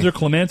Wayne. Roger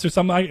Clements or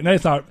something like. No,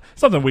 it's not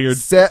something weird.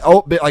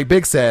 Like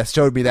Big Seth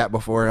showed me that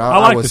before. I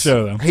like the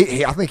show though.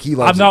 I think he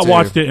loves it. I've not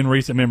watched it in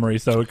recent memory,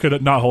 so it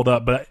could not hold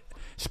up. But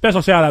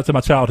special shout out to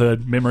my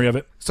childhood memory of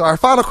it. So our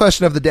final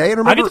question of the day, and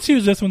remember, I get to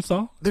choose this one,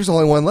 Saul. There's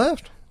only one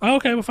left. Oh,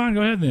 okay, well, fine.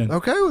 Go ahead then.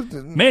 Okay.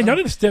 Man, y'all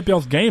need to step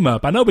y'all's game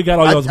up. I know we got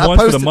all y'all's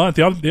ones for the month.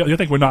 Y'all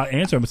think we're not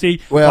answering. But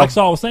see, like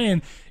Saul was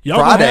saying, y'all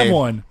gonna have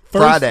one.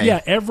 Friday.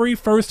 Yeah, every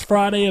first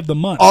Friday of the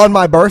month. On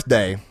my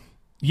birthday.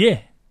 Yeah.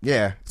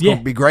 Yeah. It's going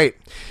to be great.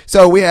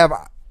 So we have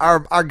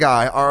our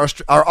guy, our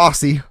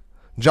Aussie,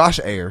 Josh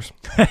Ayers.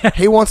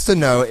 He wants to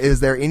know,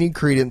 is there any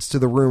credence to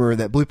the rumor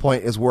that Blue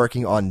Point is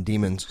working on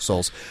Demon's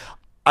Souls?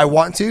 I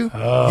want to. You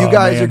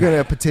guys are going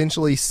to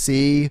potentially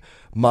see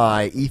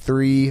my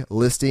E3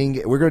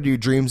 listing. We're going to do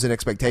Dreams and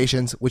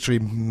Expectations, which we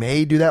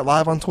may do that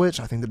live on Twitch.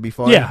 I think that'd be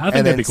fun. Yeah, I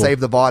think that'd be cool. Save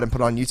the VOD and put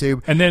it on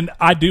YouTube. And then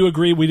I do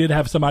agree. We did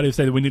have somebody who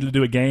said that we needed to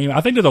do a game. I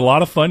think there's a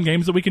lot of fun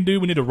games that we can do.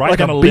 We need to write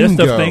down a list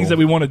of things that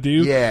we want to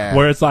do. Yeah.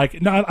 Where it's like,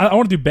 no, I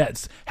want to do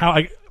bets.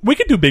 We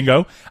could do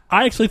bingo.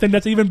 I actually think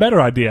that's an even better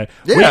idea.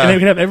 Yeah. And then we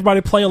can have everybody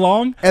play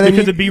along. And then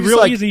because it'd be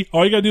real easy.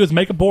 All you got to do is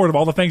make a board of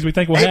all the things we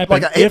think will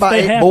happen. Like an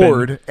 8x8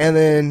 board. And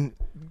then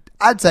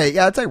I'd say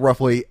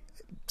roughly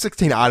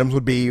 16 items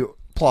would be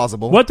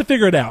plausible. We'll have to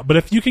figure it out. But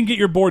if you can get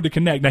your board to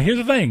connect. Now, here's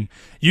the thing.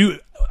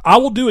 I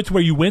will do it to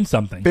where you win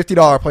something. $50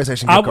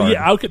 PlayStation gift card.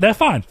 Yeah, that's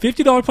fine.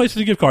 $50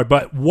 PlayStation gift card.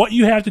 But what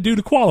you have to do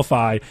to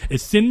qualify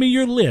is send me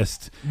your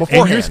list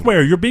beforehand. And your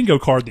square, your bingo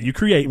card that you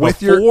create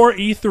before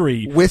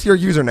E3. With your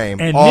username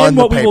and on then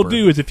what the we paper. will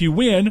do is if you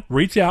win,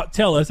 reach out,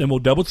 tell us, and we'll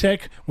double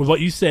check with what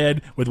you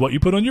said, with what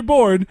you put on your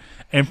board.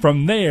 And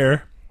from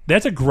there,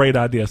 that's a great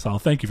idea, Saul.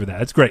 Thank you for that.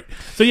 That's great.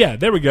 So, yeah,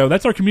 there we go.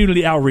 That's our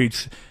community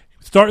outreach.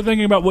 Start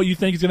thinking about what you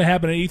think is going to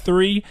happen at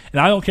E3, and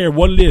I don't care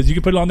what it is. You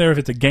can put it on there if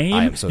it's a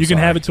game. You can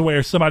have it to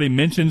where somebody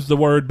mentions the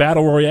word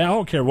Battle Royale. I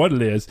don't care what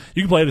it is.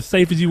 You can play it as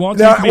safe as you want.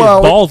 You can be as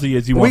ballsy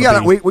as you want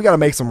to be. We got to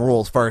make some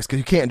rules first, because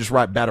you can't just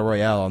write Battle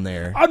Royale on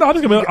there. I'm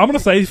going to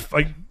say,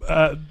 like,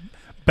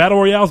 Battle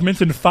Royale's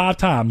mentioned 5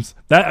 times.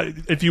 That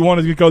if you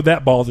wanted to go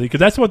that ballsy, because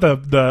that's what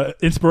the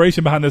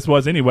inspiration behind this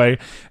was anyway.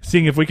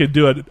 Seeing if we could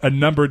do a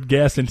numbered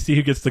guess and see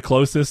who gets the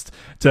closest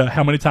to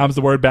how many times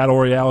the word Battle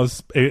Royale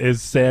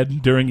is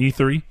said during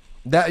E3.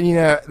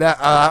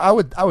 I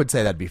would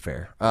say that'd be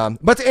fair.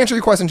 But to answer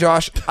your question,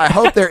 Josh, I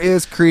hope there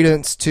is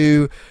credence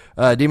to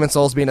Demon's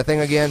Souls being a thing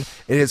again.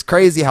 It is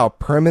crazy how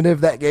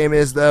primitive that game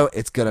is, though.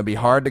 It's gonna be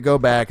hard to go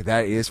back.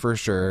 That is for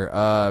sure.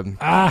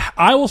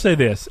 I will say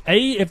this: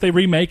 if they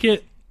remake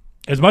it.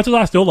 As much as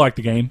I still like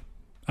the game,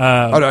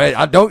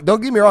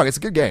 don't get me wrong, it's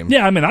a good game.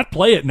 Yeah, I mean, I'd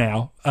play it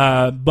now,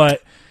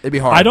 but it'd be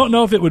hard. I don't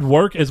know if it would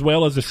work as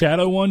well as the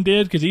Shadow one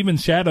did, because even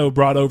Shadow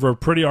brought over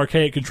pretty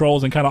archaic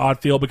controls and kind of odd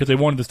feel because they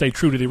wanted to stay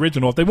true to the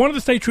original. If they wanted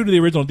to stay true to the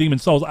original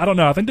Demon's Souls, I don't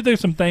know. I think that there's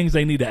some things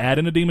they need to add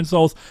into Demon's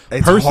Souls.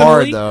 It's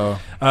personally, hard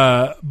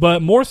though,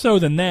 but more so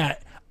than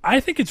that,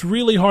 I think it's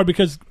really hard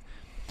because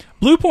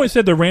Blue Point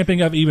said they're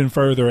ramping up even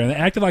further and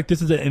acted like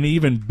this is an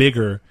even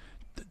bigger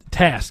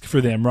task for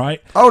them,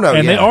 right? Oh, no,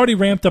 and yeah. they already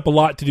ramped up a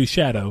lot to do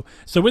Shadow.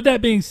 So with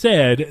that being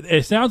said,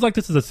 it sounds like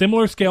this is a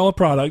similar scale of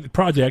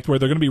project where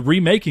they're going to be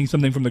remaking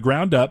something from the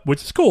ground up,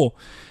 which is cool,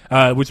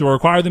 which will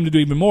require them to do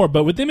even more.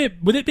 But with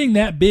it being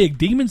that big,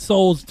 Demon's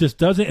Souls just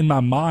doesn't, in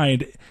my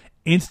mind,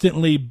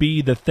 instantly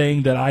be the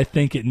thing that I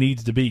think it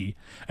needs to be.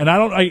 And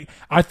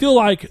I feel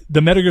like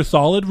the Metal Gear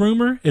Solid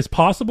rumor is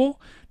possible.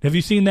 Have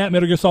you seen that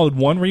Metal Gear Solid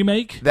 1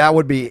 remake? That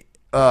would be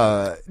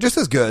just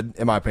as good,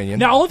 in my opinion.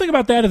 Now, the only thing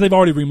about that is they've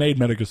already remade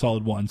Metal Gear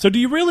Solid 1. So do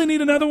you really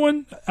need another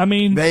one? I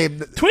mean,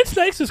 Twin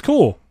Snakes is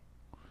cool.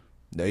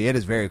 No, it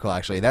is very cool,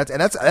 actually.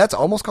 That's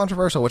almost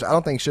controversial, which I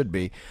don't think should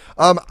be.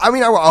 I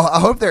mean, I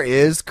hope there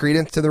is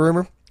credence to the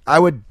rumor. I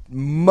would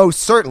most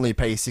certainly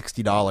pay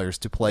 $60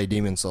 to play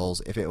Demon's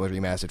Souls if it was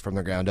remastered from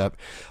the ground up.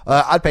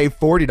 I'd pay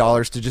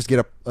 $40 to just get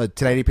a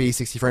 1080p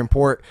 60 frame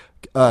port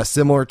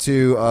similar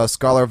to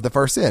Scholar of the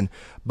First Sin.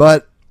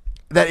 But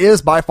that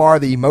is by far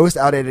the most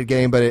outdated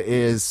game, but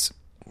it's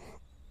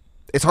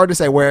hard to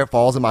say where it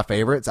falls in my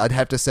favorites. I'd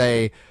have to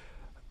say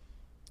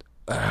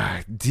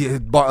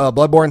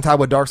Bloodborne tied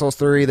with Dark Souls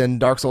 3, then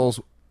Dark Souls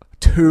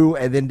 2,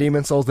 and then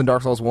Demon's Souls, then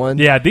Dark Souls 1.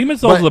 Yeah, Demon's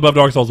Souls is above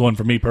Dark Souls 1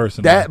 for me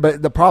personally.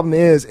 But the problem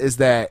is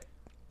that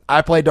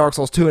I played Dark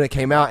Souls 2 when it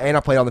came out, and I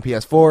played on the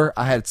PS4.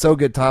 I had so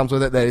good times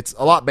with it that it's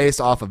a lot based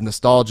off of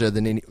nostalgia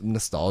than any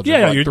nostalgia.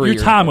 Yeah, your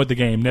time with the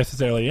game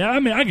necessarily. Yeah, I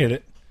mean, I get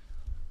it.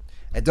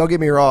 And don't get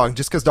me wrong,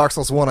 just because Dark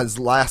Souls 1 is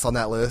last on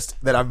that list,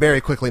 that I very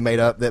quickly made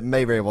up, that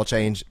may very well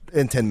change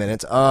in 10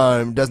 minutes,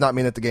 does not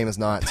mean that the game is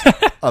not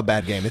a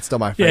bad game. It's still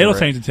my favorite. Yeah, it'll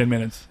change in 10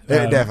 minutes.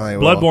 It definitely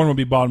will. Bloodborne will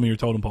be bottom of your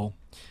totem pole.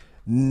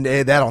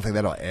 I don't think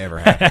that'll ever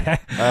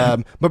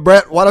happen. But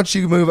Brett, why don't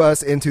you move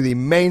us into the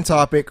main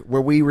topic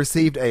where we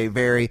received a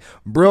very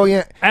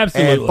brilliant and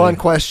fun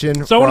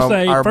question so from I want to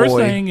say, our first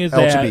boy, thing is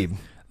El that Shabib.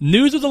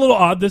 news was a little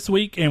odd this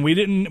week, and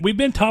we've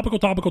been topical,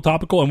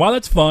 and while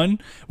that's fun,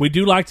 we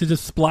do like to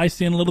just splice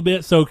in a little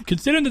bit. So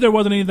considering that there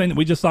wasn't anything that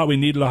we just thought we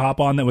needed to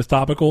hop on that was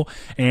topical,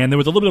 and there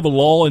was a little bit of a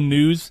lull in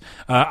news,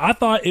 I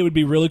thought it would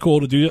be really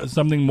cool to do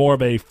something more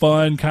of a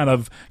fun kind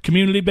of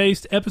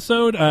community-based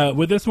episode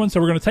with this one. So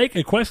we're going to take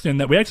a question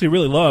that we actually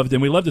really loved,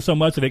 and we loved it so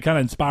much that it kind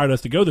of inspired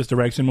us to go this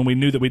direction when we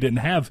knew that we didn't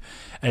have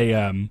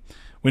a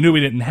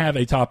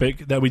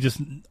topic that we just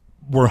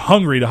were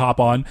hungry to hop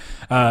on.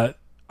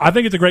 I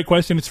think it's a great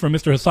question. It's from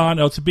Mr. Hassan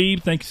El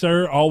Tabib. Thank you,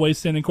 sir. Always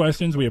sending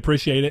questions. We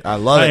appreciate it. I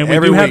love it. And we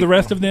Every do have week. the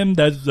rest of them.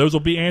 Those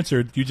will be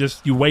answered.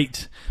 You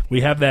wait.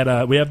 We have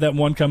that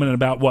one coming in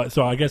about what?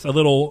 So I guess a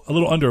little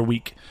under a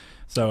week.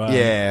 So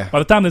yeah. By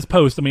the time this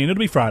posts, I mean, it'll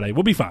be Friday.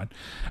 We'll be fine.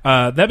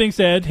 That being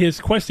said, his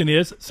question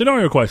is,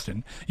 scenario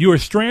question. You are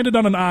stranded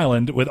on an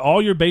island with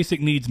all your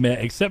basic needs met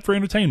except for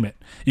entertainment.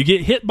 You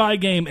get hit by a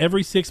game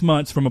every 6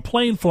 months from a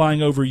plane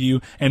flying over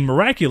you, and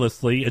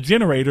miraculously, a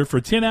generator for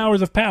 10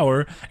 hours of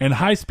power and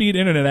high-speed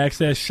internet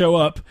access show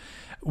up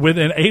with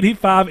an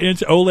 85-inch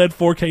OLED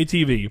 4K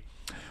TV.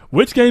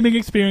 Which gaming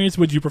experience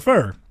would you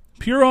prefer?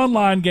 Pure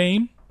online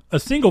game, a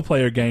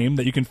single-player game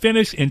that you can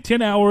finish in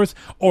 10 hours,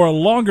 or a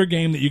longer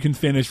game that you can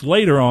finish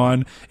later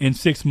on in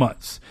 6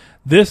 months.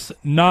 This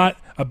not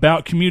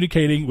about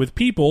communicating with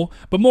people,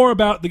 but more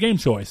about the game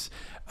choice.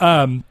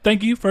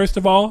 Thank you, first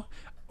of all.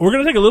 We're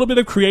going to take a little bit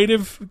of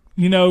creative,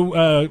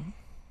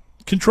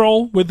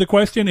 control with the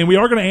question, and we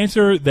are going to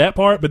answer that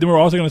part, but then we're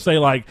also going to say,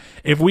 like,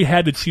 if we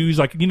had to choose,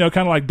 like, kind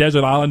of like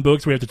Desert Island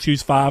books, we have to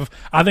choose 5.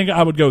 I think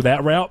I would go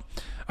that route.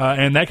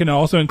 And that can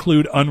also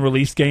include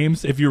unreleased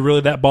games if you're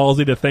really that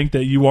ballsy to think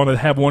that you want to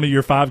have one of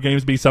your 5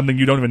 games be something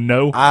you don't even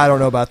know. I don't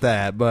know about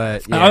that,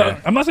 but yeah.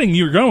 I'm not saying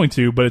you're going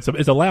to, but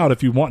it's allowed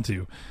if you want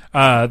to.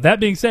 That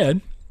being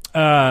said,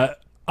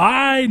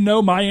 I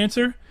know my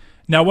answer.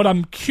 Now, what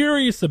I'm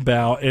curious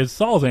about is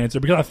Saul's answer,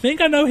 because I think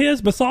I know his,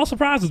 but Saul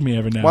surprises me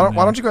every now and then.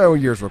 Why don't you go over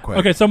yours real quick?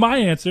 Okay, so my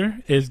answer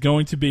is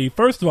going to be,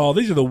 first of all,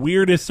 these are the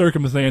weirdest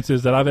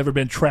circumstances that I've ever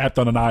been trapped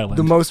on an island.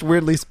 The most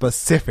weirdly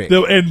specific.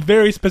 And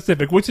very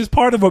specific, which is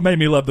part of what made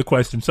me love the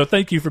question. So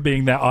thank you for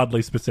being that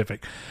oddly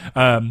specific.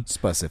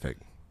 Specific.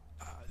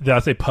 Did I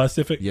say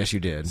Pacific? Yes, you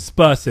did.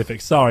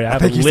 Specific. Sorry, I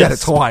think you said it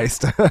twice.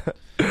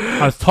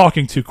 I was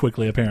talking too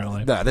quickly,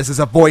 apparently. No, this is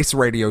a voice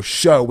radio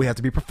show. We have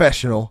to be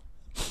professional.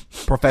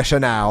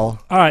 Professional.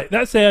 All right,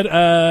 that said,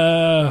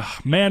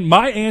 man,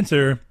 my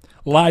answer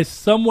lies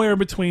somewhere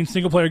between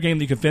single-player game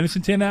that you can finish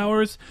in 10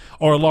 hours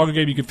or a longer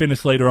game you can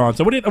finish later on.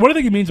 So what I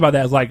think he means by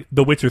that is like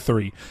The Witcher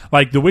 3.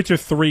 Like The Witcher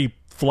 3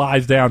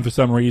 flies down for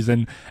some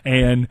reason,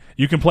 and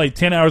you can play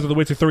 10 hours of The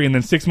Witcher 3, and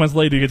then 6 months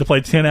later you get to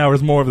play 10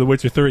 hours more of The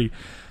Witcher 3.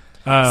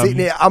 See,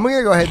 I'm going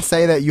to go ahead and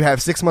say that you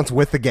have 6 months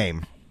with the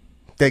game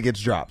that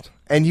gets dropped,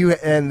 and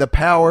the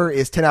power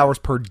is 10 hours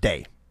per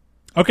day.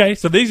 Okay,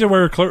 so these are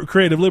where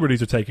creative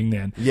liberties are taking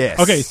then. Yes.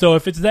 Okay, so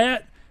if it's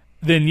that,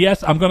 then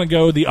yes, I'm going to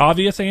go the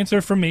obvious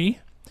answer for me.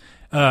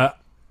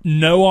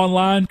 No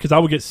online, because I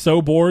would get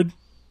so bored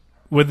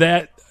with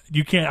that.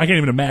 I can't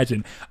even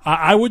imagine.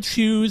 I would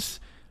choose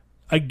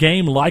a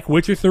game like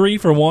Witcher 3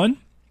 for one,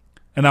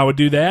 and I would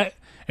do that.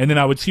 and then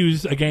I would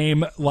choose a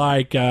game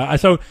like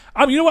so.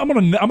 You know what?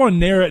 I'm gonna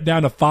narrow it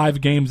down to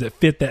 5 games that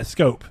fit that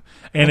scope.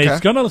 And Okay.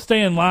 it's going to stay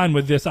in line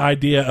with this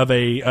idea of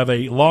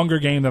a longer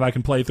game that I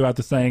can play throughout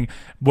the thing,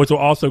 which will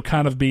also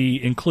kind of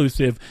be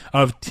inclusive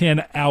of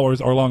 10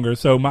 hours or longer.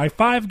 So my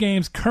 5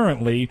 games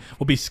currently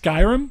will be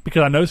Skyrim,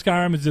 because I know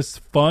Skyrim is just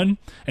fun,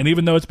 and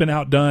even though it's been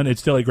outdone, it's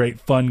still a great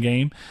fun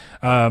game.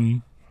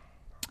 The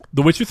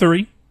Witcher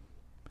 3.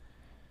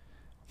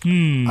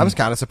 I was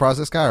kind of surprised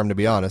at Skyrim, to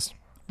be honest.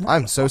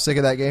 I'm so sick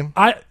of that game.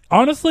 I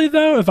honestly,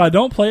 though, if I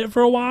don't play it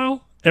for a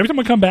while, every time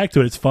I come back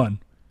to it, it's fun.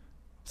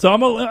 So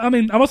I'm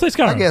gonna say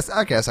Skyrim.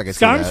 I guess I could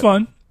see Skyrim's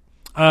that.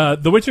 fun.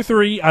 The Witcher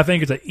 3, I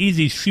think, is an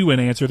easy shoe-in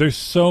answer. There's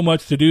so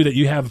much to do that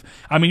you have.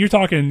 I mean, you're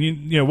talking,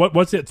 you know,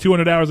 what's it,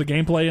 200 hours of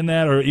gameplay in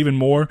that, or even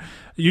more?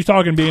 You're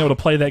talking being able to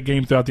play that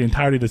game throughout the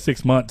entirety of the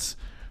 6 months,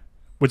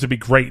 which would be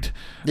great.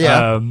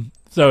 Yeah.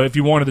 So if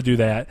you wanted to do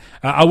that,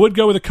 I would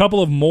go with a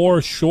couple of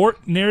more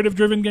short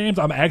narrative-driven games.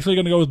 I'm actually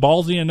going to go with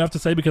ballsy enough to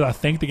say, because I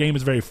think the game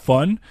is very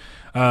fun.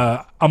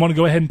 I'm going to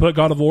go ahead and put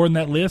God of War in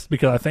that list,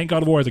 because I think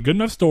God of War has a good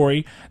enough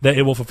story that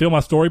it will fulfill my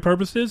story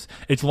purposes.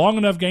 It's long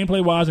enough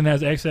gameplay-wise and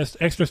has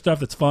extra stuff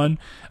that's fun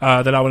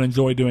that I would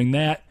enjoy doing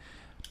that.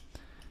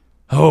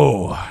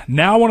 Oh,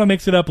 now I want to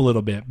mix it up a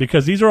little bit,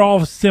 because these are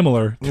all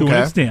similar to an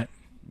Okay. extent.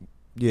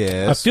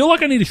 Yes. I feel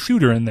like I need a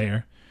shooter in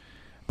there.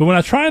 But when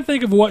I try and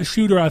think of what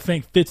shooter I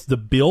think fits the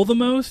bill the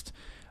most,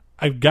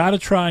 I've got to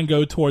try and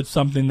go towards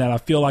something that I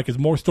feel like is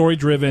more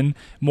story-driven,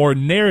 more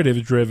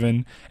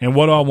narrative-driven, and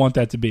what do I want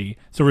that to be?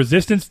 So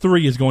Resistance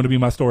 3 is going to be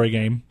my story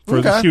game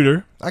for the Okay.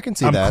 shooter. I can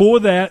see I'm that. cool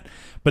with that,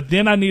 but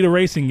then I need a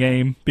racing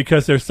game,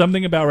 because there's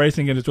something about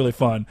racing and it's really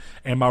fun.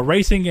 And my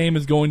racing game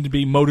is going to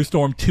be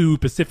MotorStorm 2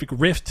 Pacific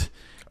Rift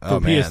for Oh,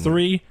 man.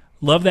 PS3.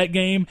 Love that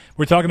game.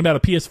 We're talking about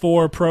a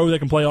PS4 Pro that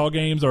can play all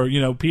games, or,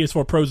 you know,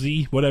 PS4 Pro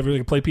Z, whatever. They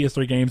can play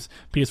PS3 games,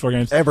 PS4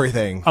 games.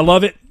 Everything. I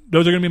love it.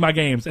 Those are going to be my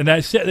games. And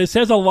that it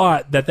says a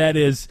lot that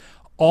is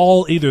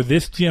all either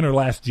this gen or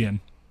last gen.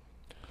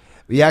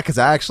 Yeah, because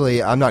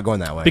I'm not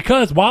going that way.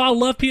 Because while I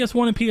love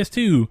PS1 and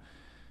PS2,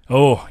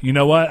 oh, you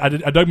know what? I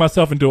dug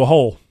myself into a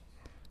hole.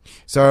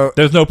 So,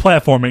 There's no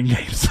platforming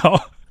games. So,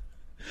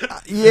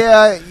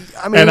 yeah,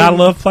 I mean. and I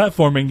love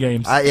platforming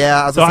games.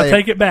 yeah, I was So gonna I say,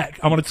 take it back.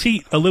 I'm going to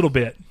cheat a little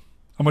bit.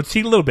 I'm going to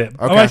cheat a little bit.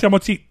 Okay. Actually, I'm going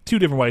to cheat 2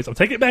 different ways. I'll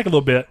take it back a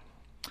little bit.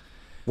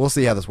 we'll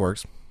see how this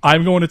works.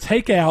 I'm going to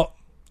take out.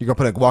 You're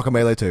going to put a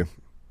Guacamelee too.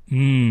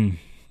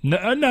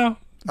 No.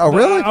 Oh,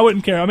 really? I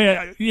wouldn't care. I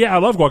mean, yeah, I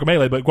love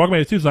Guacamelee, but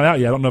Guacamelee 2 is not out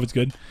yet. I don't know if it's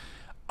good.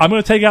 I'm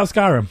going to take out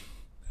Skyrim.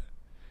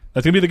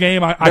 That's going to be the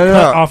game I cut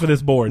off of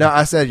this board. No,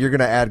 I said you're going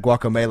to add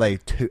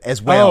Guacamelee to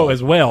as well. Oh,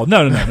 as well.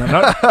 No.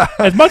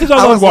 As much as I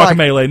love was like-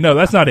 Guacamelee, no,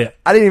 that's not it.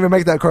 I didn't even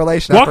make that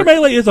correlation.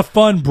 Guacamelee is a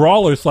fun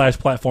brawler /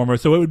 platformer,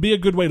 so it would be a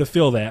good way to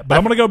fill that. But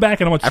I'm going to go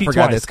back and I'm going to cheat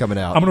forgot twice. this coming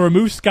out. I'm going to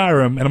remove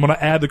Skyrim and I'm going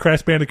to add the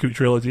Crash Bandicoot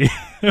trilogy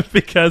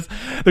because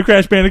the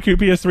Crash Bandicoot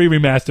PS3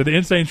 remaster, the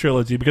Insane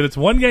trilogy, because it's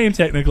one game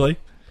technically,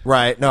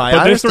 Right. No, I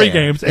but there's 3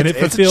 understand. games, and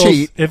it's a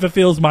cheat. it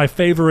fulfills my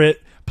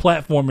favorite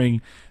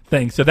platforming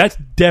thing. So that's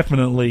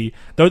definitely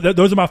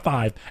those are my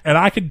 5, and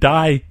I could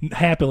die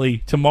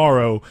happily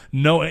tomorrow,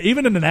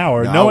 even in an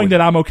hour, No, knowing that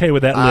I'm okay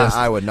with that list.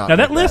 I would not Now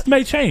make that list that.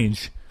 may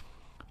change,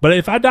 but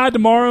if I died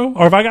tomorrow,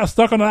 or if I got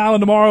stuck on an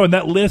island tomorrow, and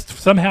that list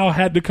somehow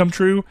had to come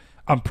true,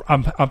 I'm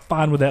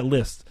fine with that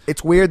list.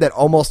 It's weird that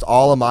almost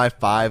all of my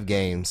 5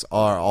 games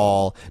are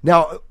all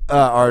now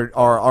are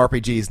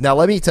RPGs. Now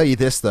let me tell you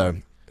this though.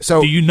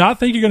 So Do you not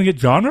think you're going to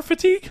get genre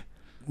fatigue?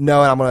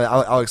 no, and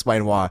I'll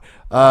explain why.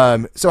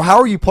 So how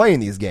are you playing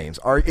these games?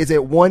 Is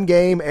it one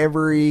game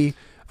every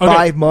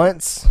 5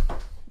 months?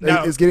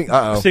 No. It's getting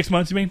 6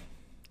 months, you mean?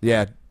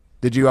 Yeah.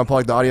 Did you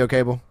unplug the audio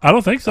cable? I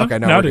don't think so. Okay,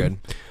 no, I we're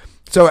didn't. good.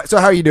 So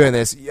how are you doing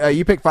this?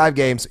 You pick 5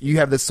 games. You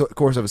have this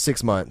course of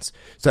 6 months.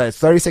 So it's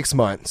 36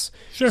 months.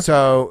 Sure.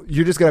 So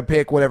you're just going to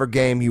pick whatever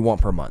game you want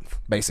per month,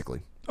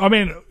 basically. I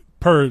mean,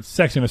 per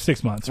section of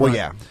 6 months. Well, right?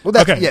 yeah. Well,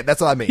 that's, Okay. yeah, that's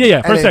what I mean.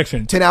 Yeah, per And then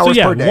section. 10 hours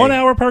so, yeah, per day. 1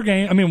 hour per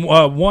game. I mean,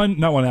 not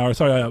 1 hour,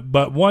 sorry,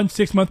 but 1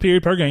 6 month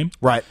period per game.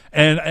 Right.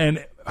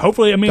 And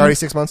hopefully, I mean,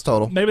 36 months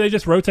total. maybe they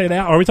just rotate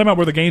out. Or are we talking about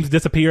where the games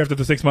disappear after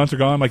the 6 months are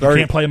gone? Like 30. you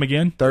can't play them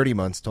again? 30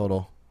 months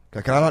total.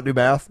 Can I not do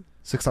math?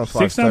 6 times 5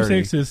 6 is times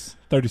 30. 6 is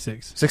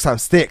 36. 6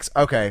 times 6.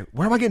 Okay.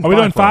 Where am I getting Are we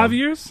 5 doing from? 5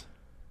 years?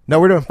 No,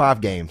 we're doing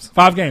 5 games.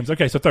 5 games.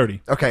 Okay, so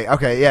 30.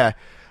 Okay, yeah.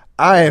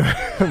 I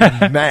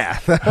am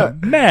math.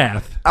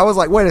 Math. I was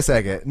like, wait a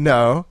second.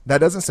 No, that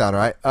doesn't sound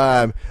right.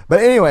 But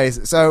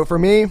anyways, so for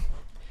me,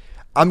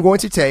 I'm going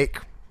to take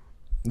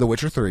The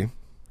Witcher 3. And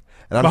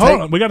I'm But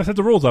hold on, we got to set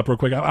the rules up real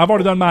quick. I've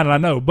already done mine, and I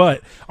know.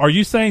 But are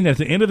you saying that at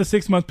the end of the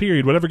 6 month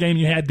period, whatever game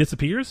you had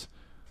disappears?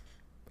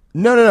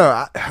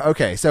 No.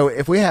 Okay, so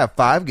if we have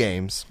 5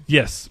 games,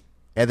 Yes.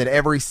 and then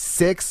every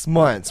 6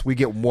 months we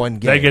get 1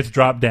 game, That gets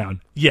dropped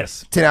down.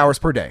 Yes. 10 hours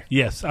per day.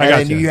 Yes. I And got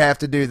then you. you have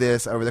to do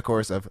this over the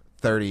course of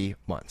 30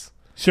 months.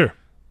 Sure.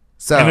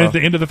 So And then at the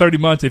end of the 30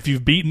 months, if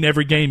you've beaten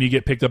every game, you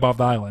get picked up off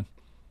the island.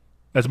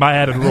 That's my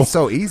added rule. that's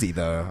so easy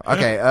though.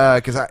 Okay,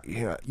 because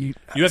you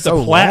You have so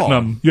to platinum.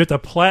 long. You have to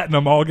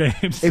platinum all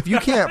games. If you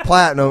can't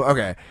platinum,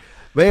 okay.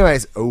 But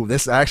anyways,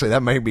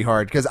 that may be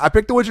hard because I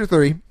picked The Witcher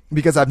 3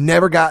 because I've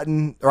never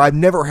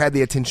had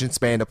the attention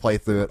span to play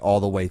through it all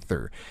the way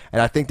through.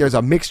 And I think there's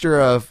a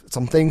mixture of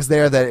some things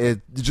there that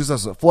it just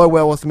doesn't flow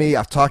well with me.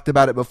 I've talked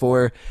about it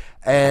before.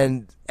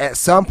 And at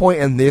some point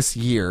in this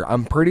year,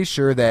 I'm pretty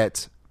sure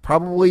that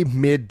probably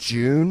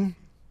mid-June,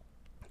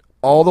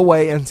 all the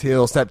way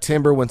until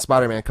September when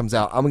Spider-Man comes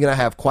out, I'm going to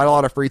have quite a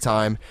lot of free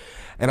time.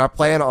 And I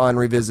plan on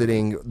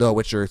revisiting The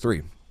Witcher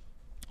 3.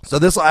 So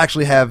this will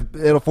actually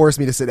it'll force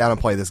me to sit down and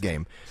play this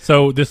game.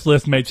 So this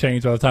list may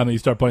change by the time that you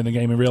start playing the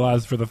game and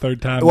realize for the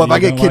third time. Well, if I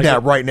get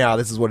kidnapped right now,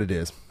 this is what it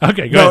is.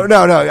 Okay, go ahead.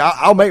 No.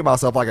 I'll make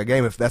myself like a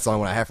game if that's the only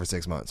one I have for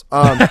 6 months.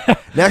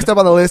 Next up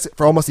on the list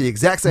for almost the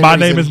exact same reason.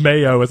 My name is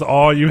Mayo. It's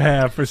all you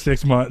have for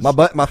 6 months.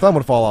 My thumb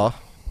would fall off.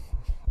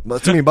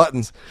 But too many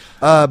buttons.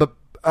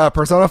 But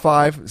Persona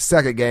 5,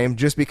 second game,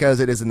 just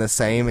because it is in the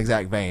same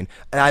exact vein.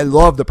 And I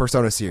love the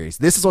Persona series.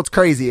 This is what's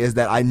crazy is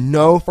that I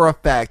know for a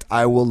fact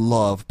I will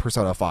love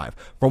Persona 5.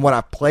 From what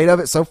I've played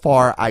of it so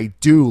far, I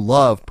do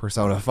love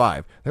Persona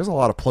 5. There's a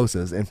lot of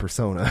plosives in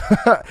Persona.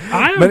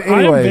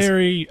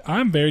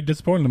 I'm very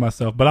disappointed in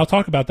myself, but I'll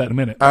talk about that in a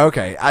minute.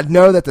 Okay. I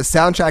know that the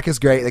soundtrack is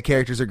great. The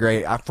characters are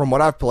great. From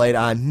what I've played,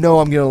 I know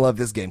I'm going to love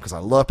this game because I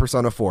love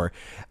Persona 4.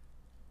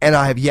 And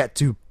I have yet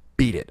to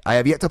beat it. I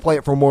have yet to play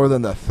it for more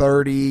than the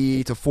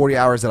 30 to 40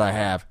 hours that I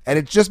have. And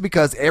it's just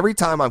because every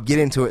time I get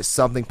into it,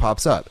 something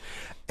pops up.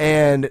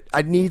 And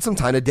I need some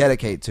time to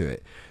dedicate to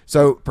it.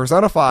 So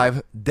Persona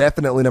 5,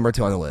 definitely number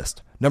 2 on the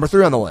list. Number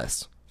 3 on the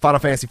list, Final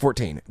Fantasy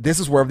XIV. This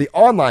is where the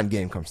online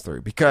game comes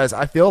through because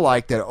I feel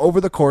like that over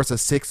the course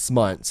of 6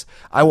 months,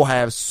 I will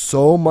have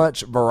so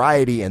much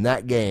variety in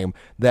that game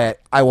that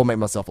I will make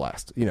myself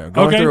last.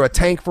 Going through a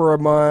tank for a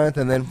month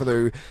and then for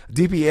the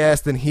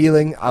DPS, then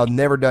healing. I've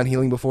never done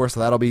healing before, so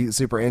that'll be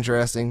super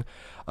interesting.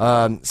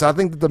 So I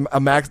think that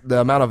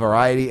the amount of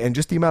variety and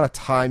just the amount of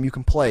time you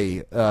can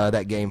play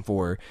that game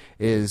for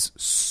is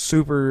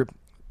super.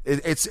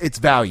 It's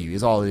value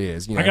is all it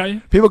is. I got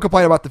you. People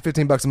complain about the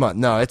 $15 a month.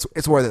 No,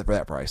 it's worth it for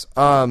that price.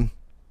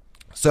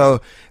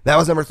 So that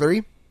was number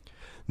 3.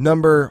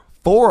 Number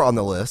 4 on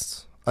the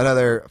list,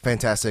 another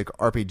fantastic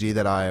RPG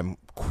that I am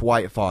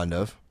quite fond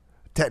of.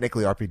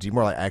 Technically RPG,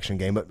 more like action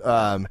game, but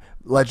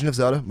Legend of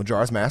Zelda: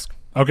 Majora's Mask.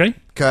 Okay.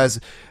 Because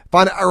I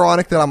find it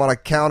ironic that I'm on a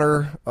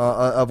counter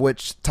of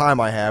which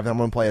time I have, and I'm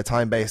going to play a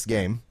time-based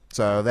game.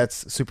 So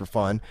that's super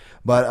fun.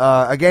 But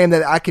a game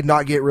that I could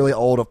not get really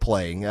old of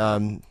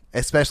playing.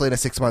 Especially in a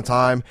 6-month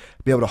time,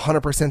 be able to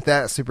 100%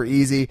 that super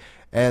easy,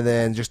 and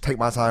then just take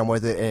my time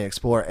with it and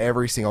explore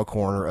every single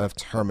corner of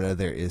Termina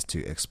there is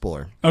to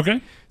explore.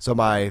 Okay. So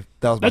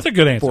that's a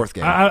good answer. 4th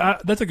game.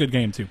 That's a good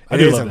game too.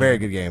 It is a very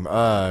good game.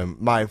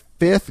 My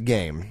 5th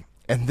game,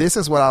 and this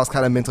is what I was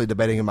kind of mentally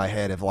debating in my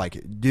head of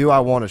like, do I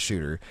want a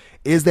shooter?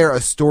 Is there a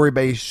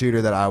story-based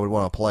shooter that I would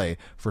want to play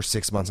for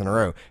 6 months in a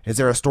row? Is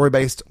there a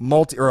story-based a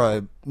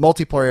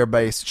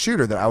multiplayer-based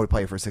shooter that I would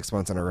play for 6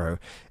 months in a row?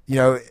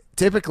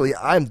 Typically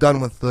I'm done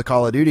with the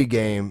Call of Duty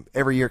game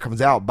every year it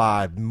comes out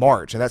by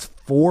March, and that's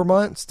 4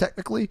 months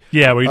technically.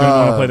 Yeah, where you don't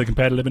want to play the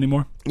competitive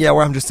anymore. Yeah,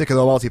 where I'm just sick of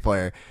the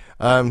multiplayer.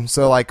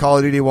 So like Call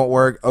of Duty won't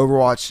work.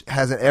 Overwatch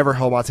hasn't ever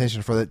held my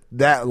attention for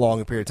that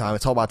long a period of time.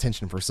 It's held my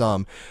attention for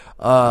some.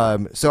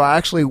 So I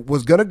actually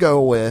was going to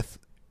go with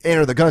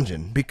Enter the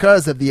Gungeon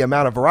because of the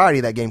amount of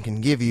variety that game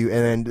can give you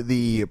and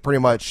the pretty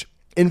much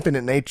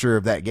infinite nature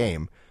of that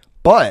game.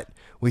 But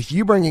with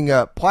you bringing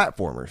up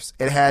platformers,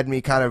 it had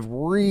me kind of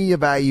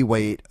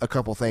reevaluate a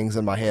couple things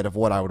in my head of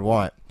what I would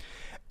want.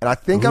 And I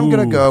think I'm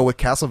going to go with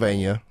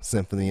Castlevania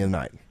Symphony of the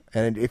Night.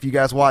 And if you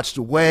guys watched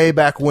way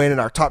back when in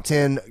our top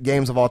 10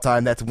 games of all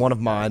time, that's one of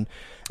mine.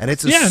 And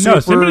it's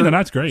Symphony of the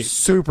Night's great.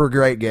 Super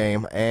great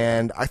game.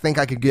 And I think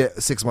I could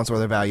get 6 months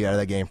worth of value out of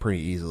that game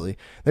pretty easily.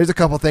 There's a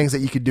couple things that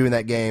you could do in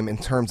that game in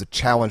terms of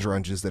challenge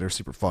runges that are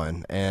super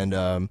fun. And,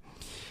 I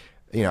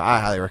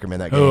highly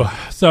recommend that game.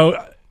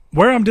 So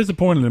where I'm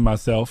disappointed in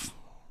myself,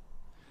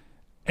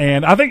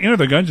 and I think Enter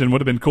the Gungeon would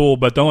have been cool,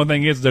 but the only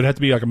thing is there'd have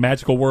to be like a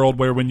magical world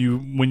where when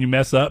you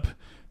mess up,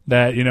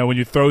 that when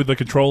you throw the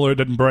controller, it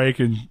doesn't break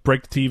and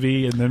break the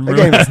TV, and then the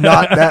game is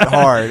not that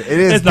hard. It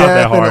is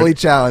definitely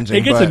challenging.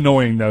 It gets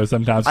annoying though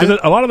sometimes because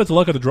a lot of it's the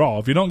luck of the draw.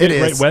 If you don't get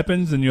great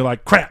weapons, and you're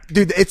like, crap,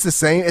 dude, it's the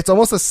same. It's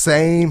almost the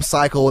same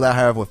cycle that I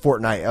have with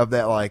Fortnite of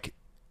that like.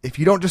 If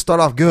you don't just start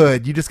off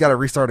good, you just got to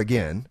restart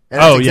again.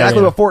 And that's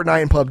exactly what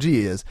Fortnite and PUBG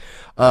is.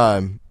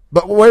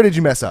 But where did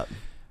you mess up?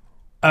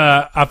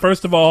 I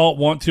first of all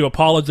want to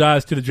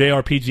apologize to the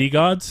JRPG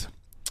gods.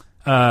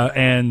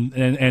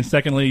 And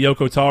secondly,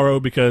 Yoko Taro,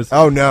 because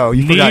forgot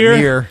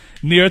Nier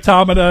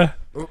Automata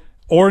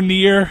or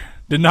Nier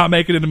did not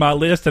make it into my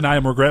list, and I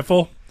am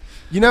regretful.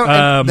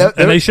 And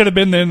they should have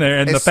been in there.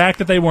 And the fact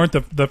that they weren't,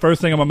 the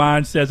first thing on my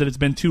mind says that it's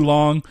been too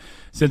long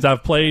since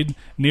I've played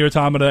Nier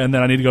Automata, and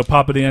then I need to go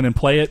pop it in and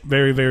play it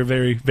very, very,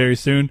 very, very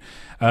soon.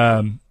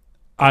 I'm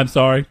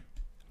sorry,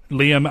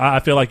 Liam.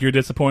 I feel like you're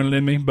disappointed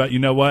in me, but you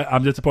know what?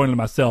 I'm disappointed in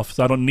myself,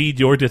 so I don't need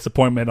your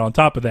disappointment on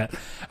top of that.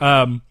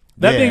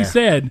 That being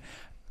said,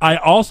 I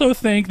also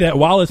think that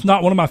while it's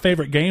not one of my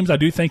favorite games, I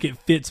do think it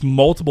fits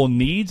multiple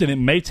needs, and it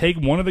may take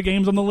one of the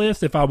games on the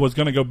list if I was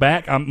going to go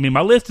back. I mean,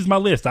 my list is my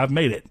list. I've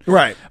made it.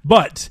 Right.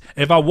 But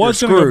if I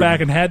was going to go screwed.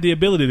 back and had the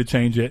ability to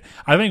change it,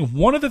 I think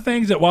one of the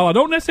things that while I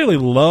don't necessarily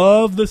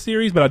love the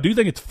series, but I do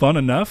think it's fun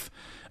enough,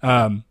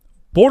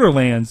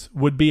 Borderlands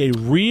would be a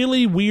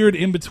really weird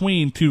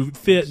in-between to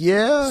fit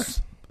Yeah.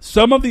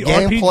 some of the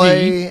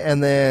Gameplay, RPG,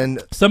 and then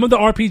some of the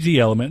RPG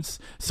elements,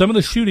 some of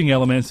the shooting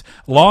elements,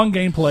 long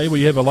gameplay where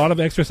you have a lot of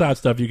extra side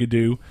stuff you could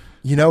do.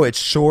 it's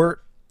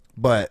short,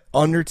 but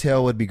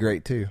Undertale would be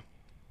great too.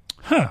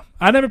 Huh.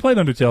 I never played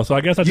Undertale, so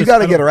I guess I You just got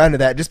to get around to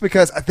that, just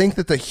because I think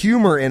that the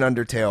humor in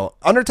Undertale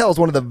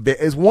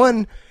is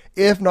one,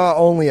 if not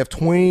only of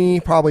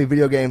 20 probably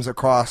video games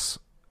across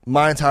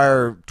my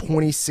entire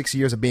 26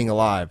 years of being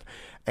alive,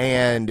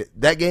 and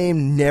that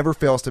game never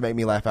fails to make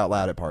me laugh out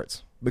loud at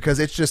parts because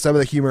it's just some of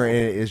the humor in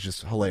it is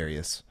just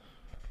hilarious.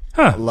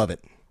 Huh. I love it.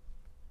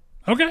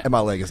 Okay. And my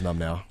leg is numb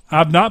now.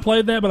 I've not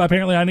played that, but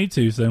apparently I need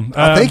to. So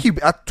I think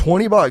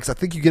 $20. I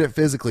think you get it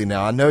physically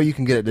now. I know you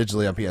can get it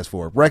digitally on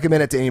PS4.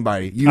 Recommend it to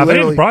anybody. I think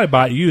you can probably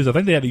buy it used. I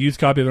think they had a used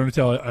copy of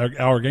Undertale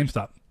at our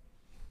GameStop.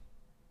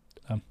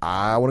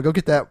 I want to go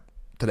get that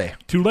today.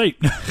 Too late.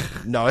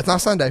 No, it's not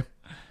Sunday.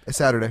 It's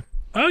Saturday.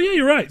 Oh yeah,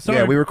 you're right. Sorry.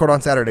 Yeah, we record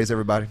on Saturdays,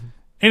 everybody.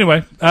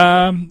 Anyway,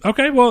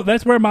 okay. Well,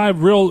 that's where my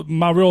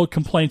real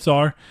complaints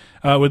are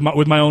with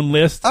my own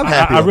list. I'm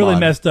happy I with really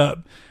mine. messed up,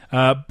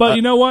 but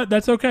you know what?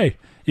 That's okay.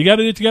 You got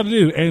to do what you got to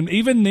do. And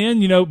even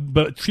then,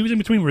 but choosing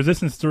between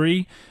Resistance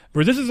 3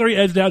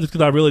 edged out just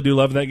because I really do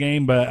love that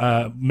game.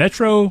 But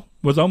Metro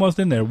was almost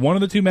in there. One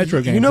of the two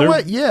Metro games. You know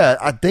what? Yeah,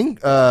 I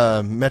think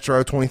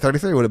Metro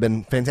 2033 would have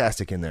been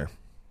fantastic in there.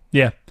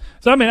 Yeah.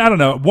 So I mean, I don't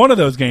know. One of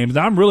those games.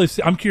 I'm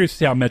curious to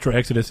see how Metro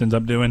Exodus ends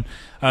up doing.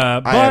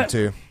 But, I am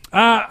too.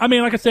 I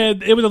mean, like I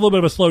said, it was a little bit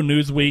of a slow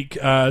news week,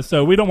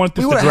 so we don't want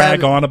this to would've drag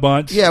had- on a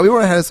bunch. Yeah, we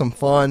want to have some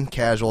fun,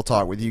 casual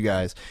talk with you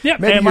guys. Yeah,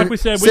 Maybe and like you're we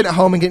said, sitting at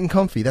home and getting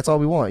comfy. That's all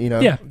we want, Yeah,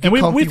 Get and we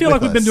comfy feel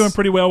like with we've been us. doing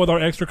pretty well with our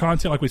extra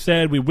content. Like we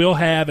said, we will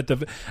have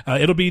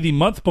it'll be the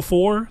month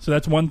before, so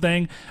that's one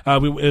thing.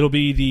 It'll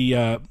be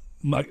the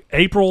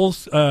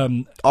April's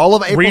all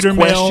of April's reader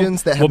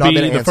questions mail that have will not be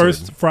been the answered.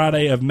 first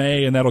Friday of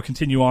May, and that'll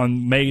continue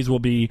on. May's will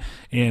be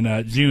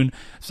in June.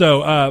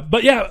 So,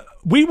 but yeah.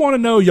 We want to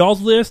know y'all's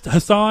list.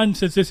 Hassan,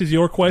 since this is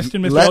your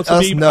question, Mr. Let Al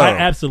us Sabib, know. I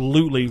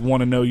absolutely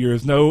want to know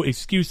yours. No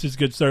excuses,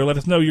 good sir. Let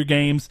us know your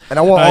games. And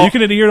I want you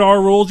can adhere to our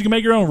rules. You can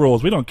make your own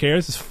rules. We don't care.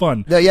 This is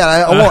fun. Yeah,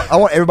 I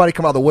want everybody to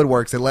come out of the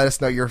woodworks and let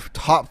us know your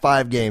top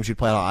 5 games you'd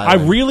play on I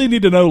Island. really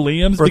need to know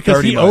Liam's For because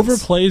 30 he months.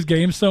 overplays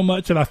games so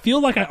much, and I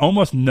feel like I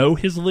almost know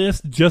his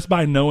list just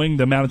by knowing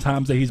the amount of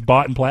times that he's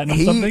bought and platinum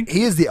something.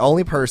 He is the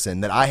only person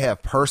that I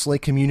have personally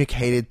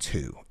communicated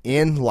to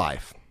in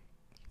life.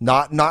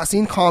 Not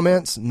seen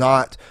comments,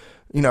 not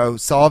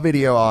saw a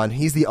video on.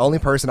 He's the only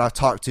person I've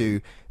talked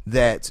to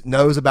that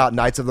knows about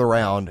Knights of the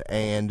Round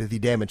and the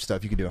damage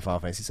stuff you can do in Final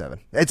Fantasy VII.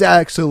 It's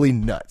actually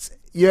nuts.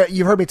 Yeah,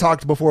 you've heard me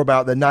talk before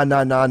about the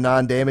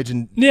 9999 damage,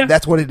 and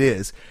that's what it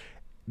is.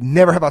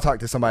 Never have I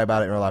talked to somebody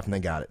about it in real life and they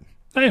got it.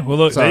 Hey, well,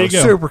 look, So there you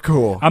go. super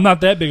cool. I'm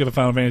not that big of a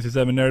Final Fantasy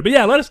VII nerd, but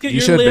yeah, let us get You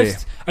your should be.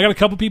 list. I got a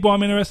couple people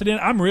I'm interested in.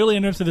 I'm really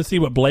interested to see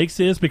what Blake's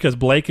is because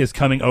Blake is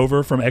coming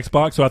over from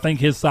Xbox, so I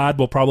think his side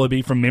will probably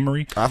be from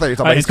memory. I thought you were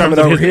talking about he's in terms coming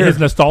of over his, here. His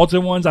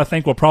nostalgia ones, I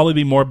think, will probably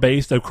be more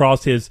based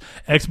across his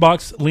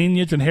Xbox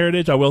lineage and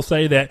heritage. I will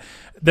say that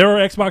there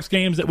are Xbox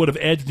games that would have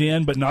edged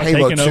in but not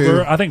Halo taken 2.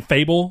 over. I think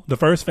Fable, the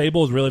first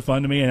Fable, is really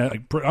fun to me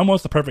and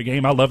almost the perfect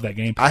game. I love that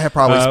game. I have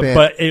probably spent...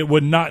 but it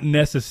would not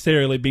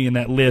necessarily be in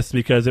that list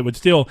because it would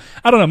still,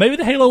 I don't know, maybe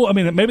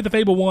the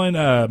Fable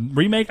 1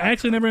 remake, I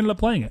actually never ended up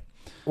playing it.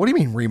 What do you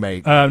mean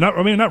remake? Not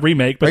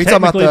remake, but Are you talking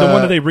about technically the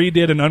one that they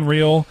redid in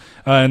Unreal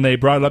and they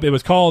brought it up. It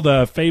was called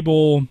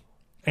Fable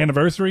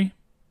Anniversary.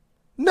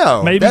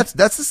 No, maybe. that's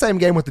the same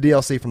game with the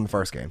DLC from the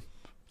first game.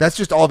 That's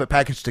just all of it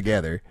packaged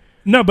together.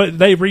 No, but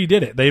they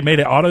redid it. They made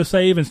it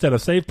autosave instead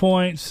of save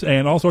points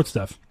and all sorts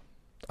of stuff.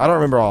 I don't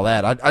remember all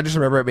that. I just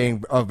remember it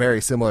being a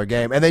very similar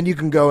game. And then you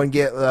can go and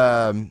get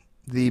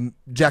the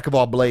Jack of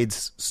all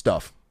blades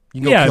stuff.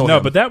 You can go kill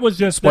him. But that was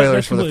just spoilers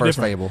that's for the first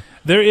different. Fable.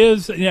 There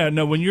is,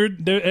 when you're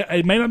there,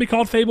 it may not be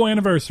called Fable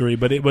Anniversary,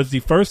 but it was the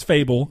first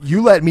Fable.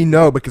 You let me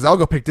know because I'll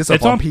go pick this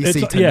up on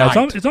PC tonight.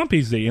 Yeah, it's on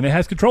PC and it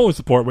has controller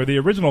support where the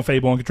original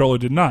Fable and controller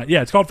did not.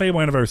 Yeah, it's called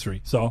Fable Anniversary.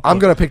 So I'm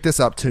gonna pick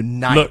this up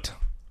tonight. Look.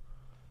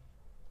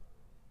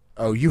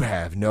 Oh, you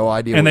have no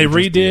idea. And what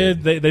they you just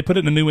redid. did. They put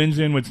it in a new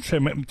engine, which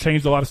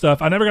changed a lot of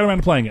stuff. I never got around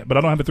to playing it, but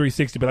I don't have a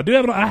 360. But I do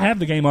have it. I have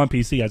the game on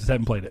PC. I just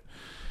haven't played it.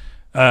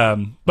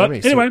 But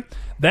anyway,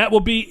 that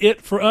will be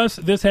it for us.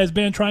 This has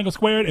been Triangle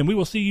Squared, and we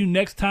will see you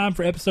next time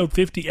for episode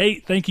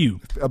 58. Thank you.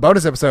 A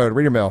bonus episode,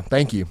 Reader Mail.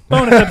 Thank you.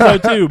 Bonus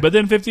episode 2, but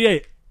then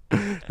 58.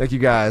 Thank you,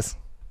 guys.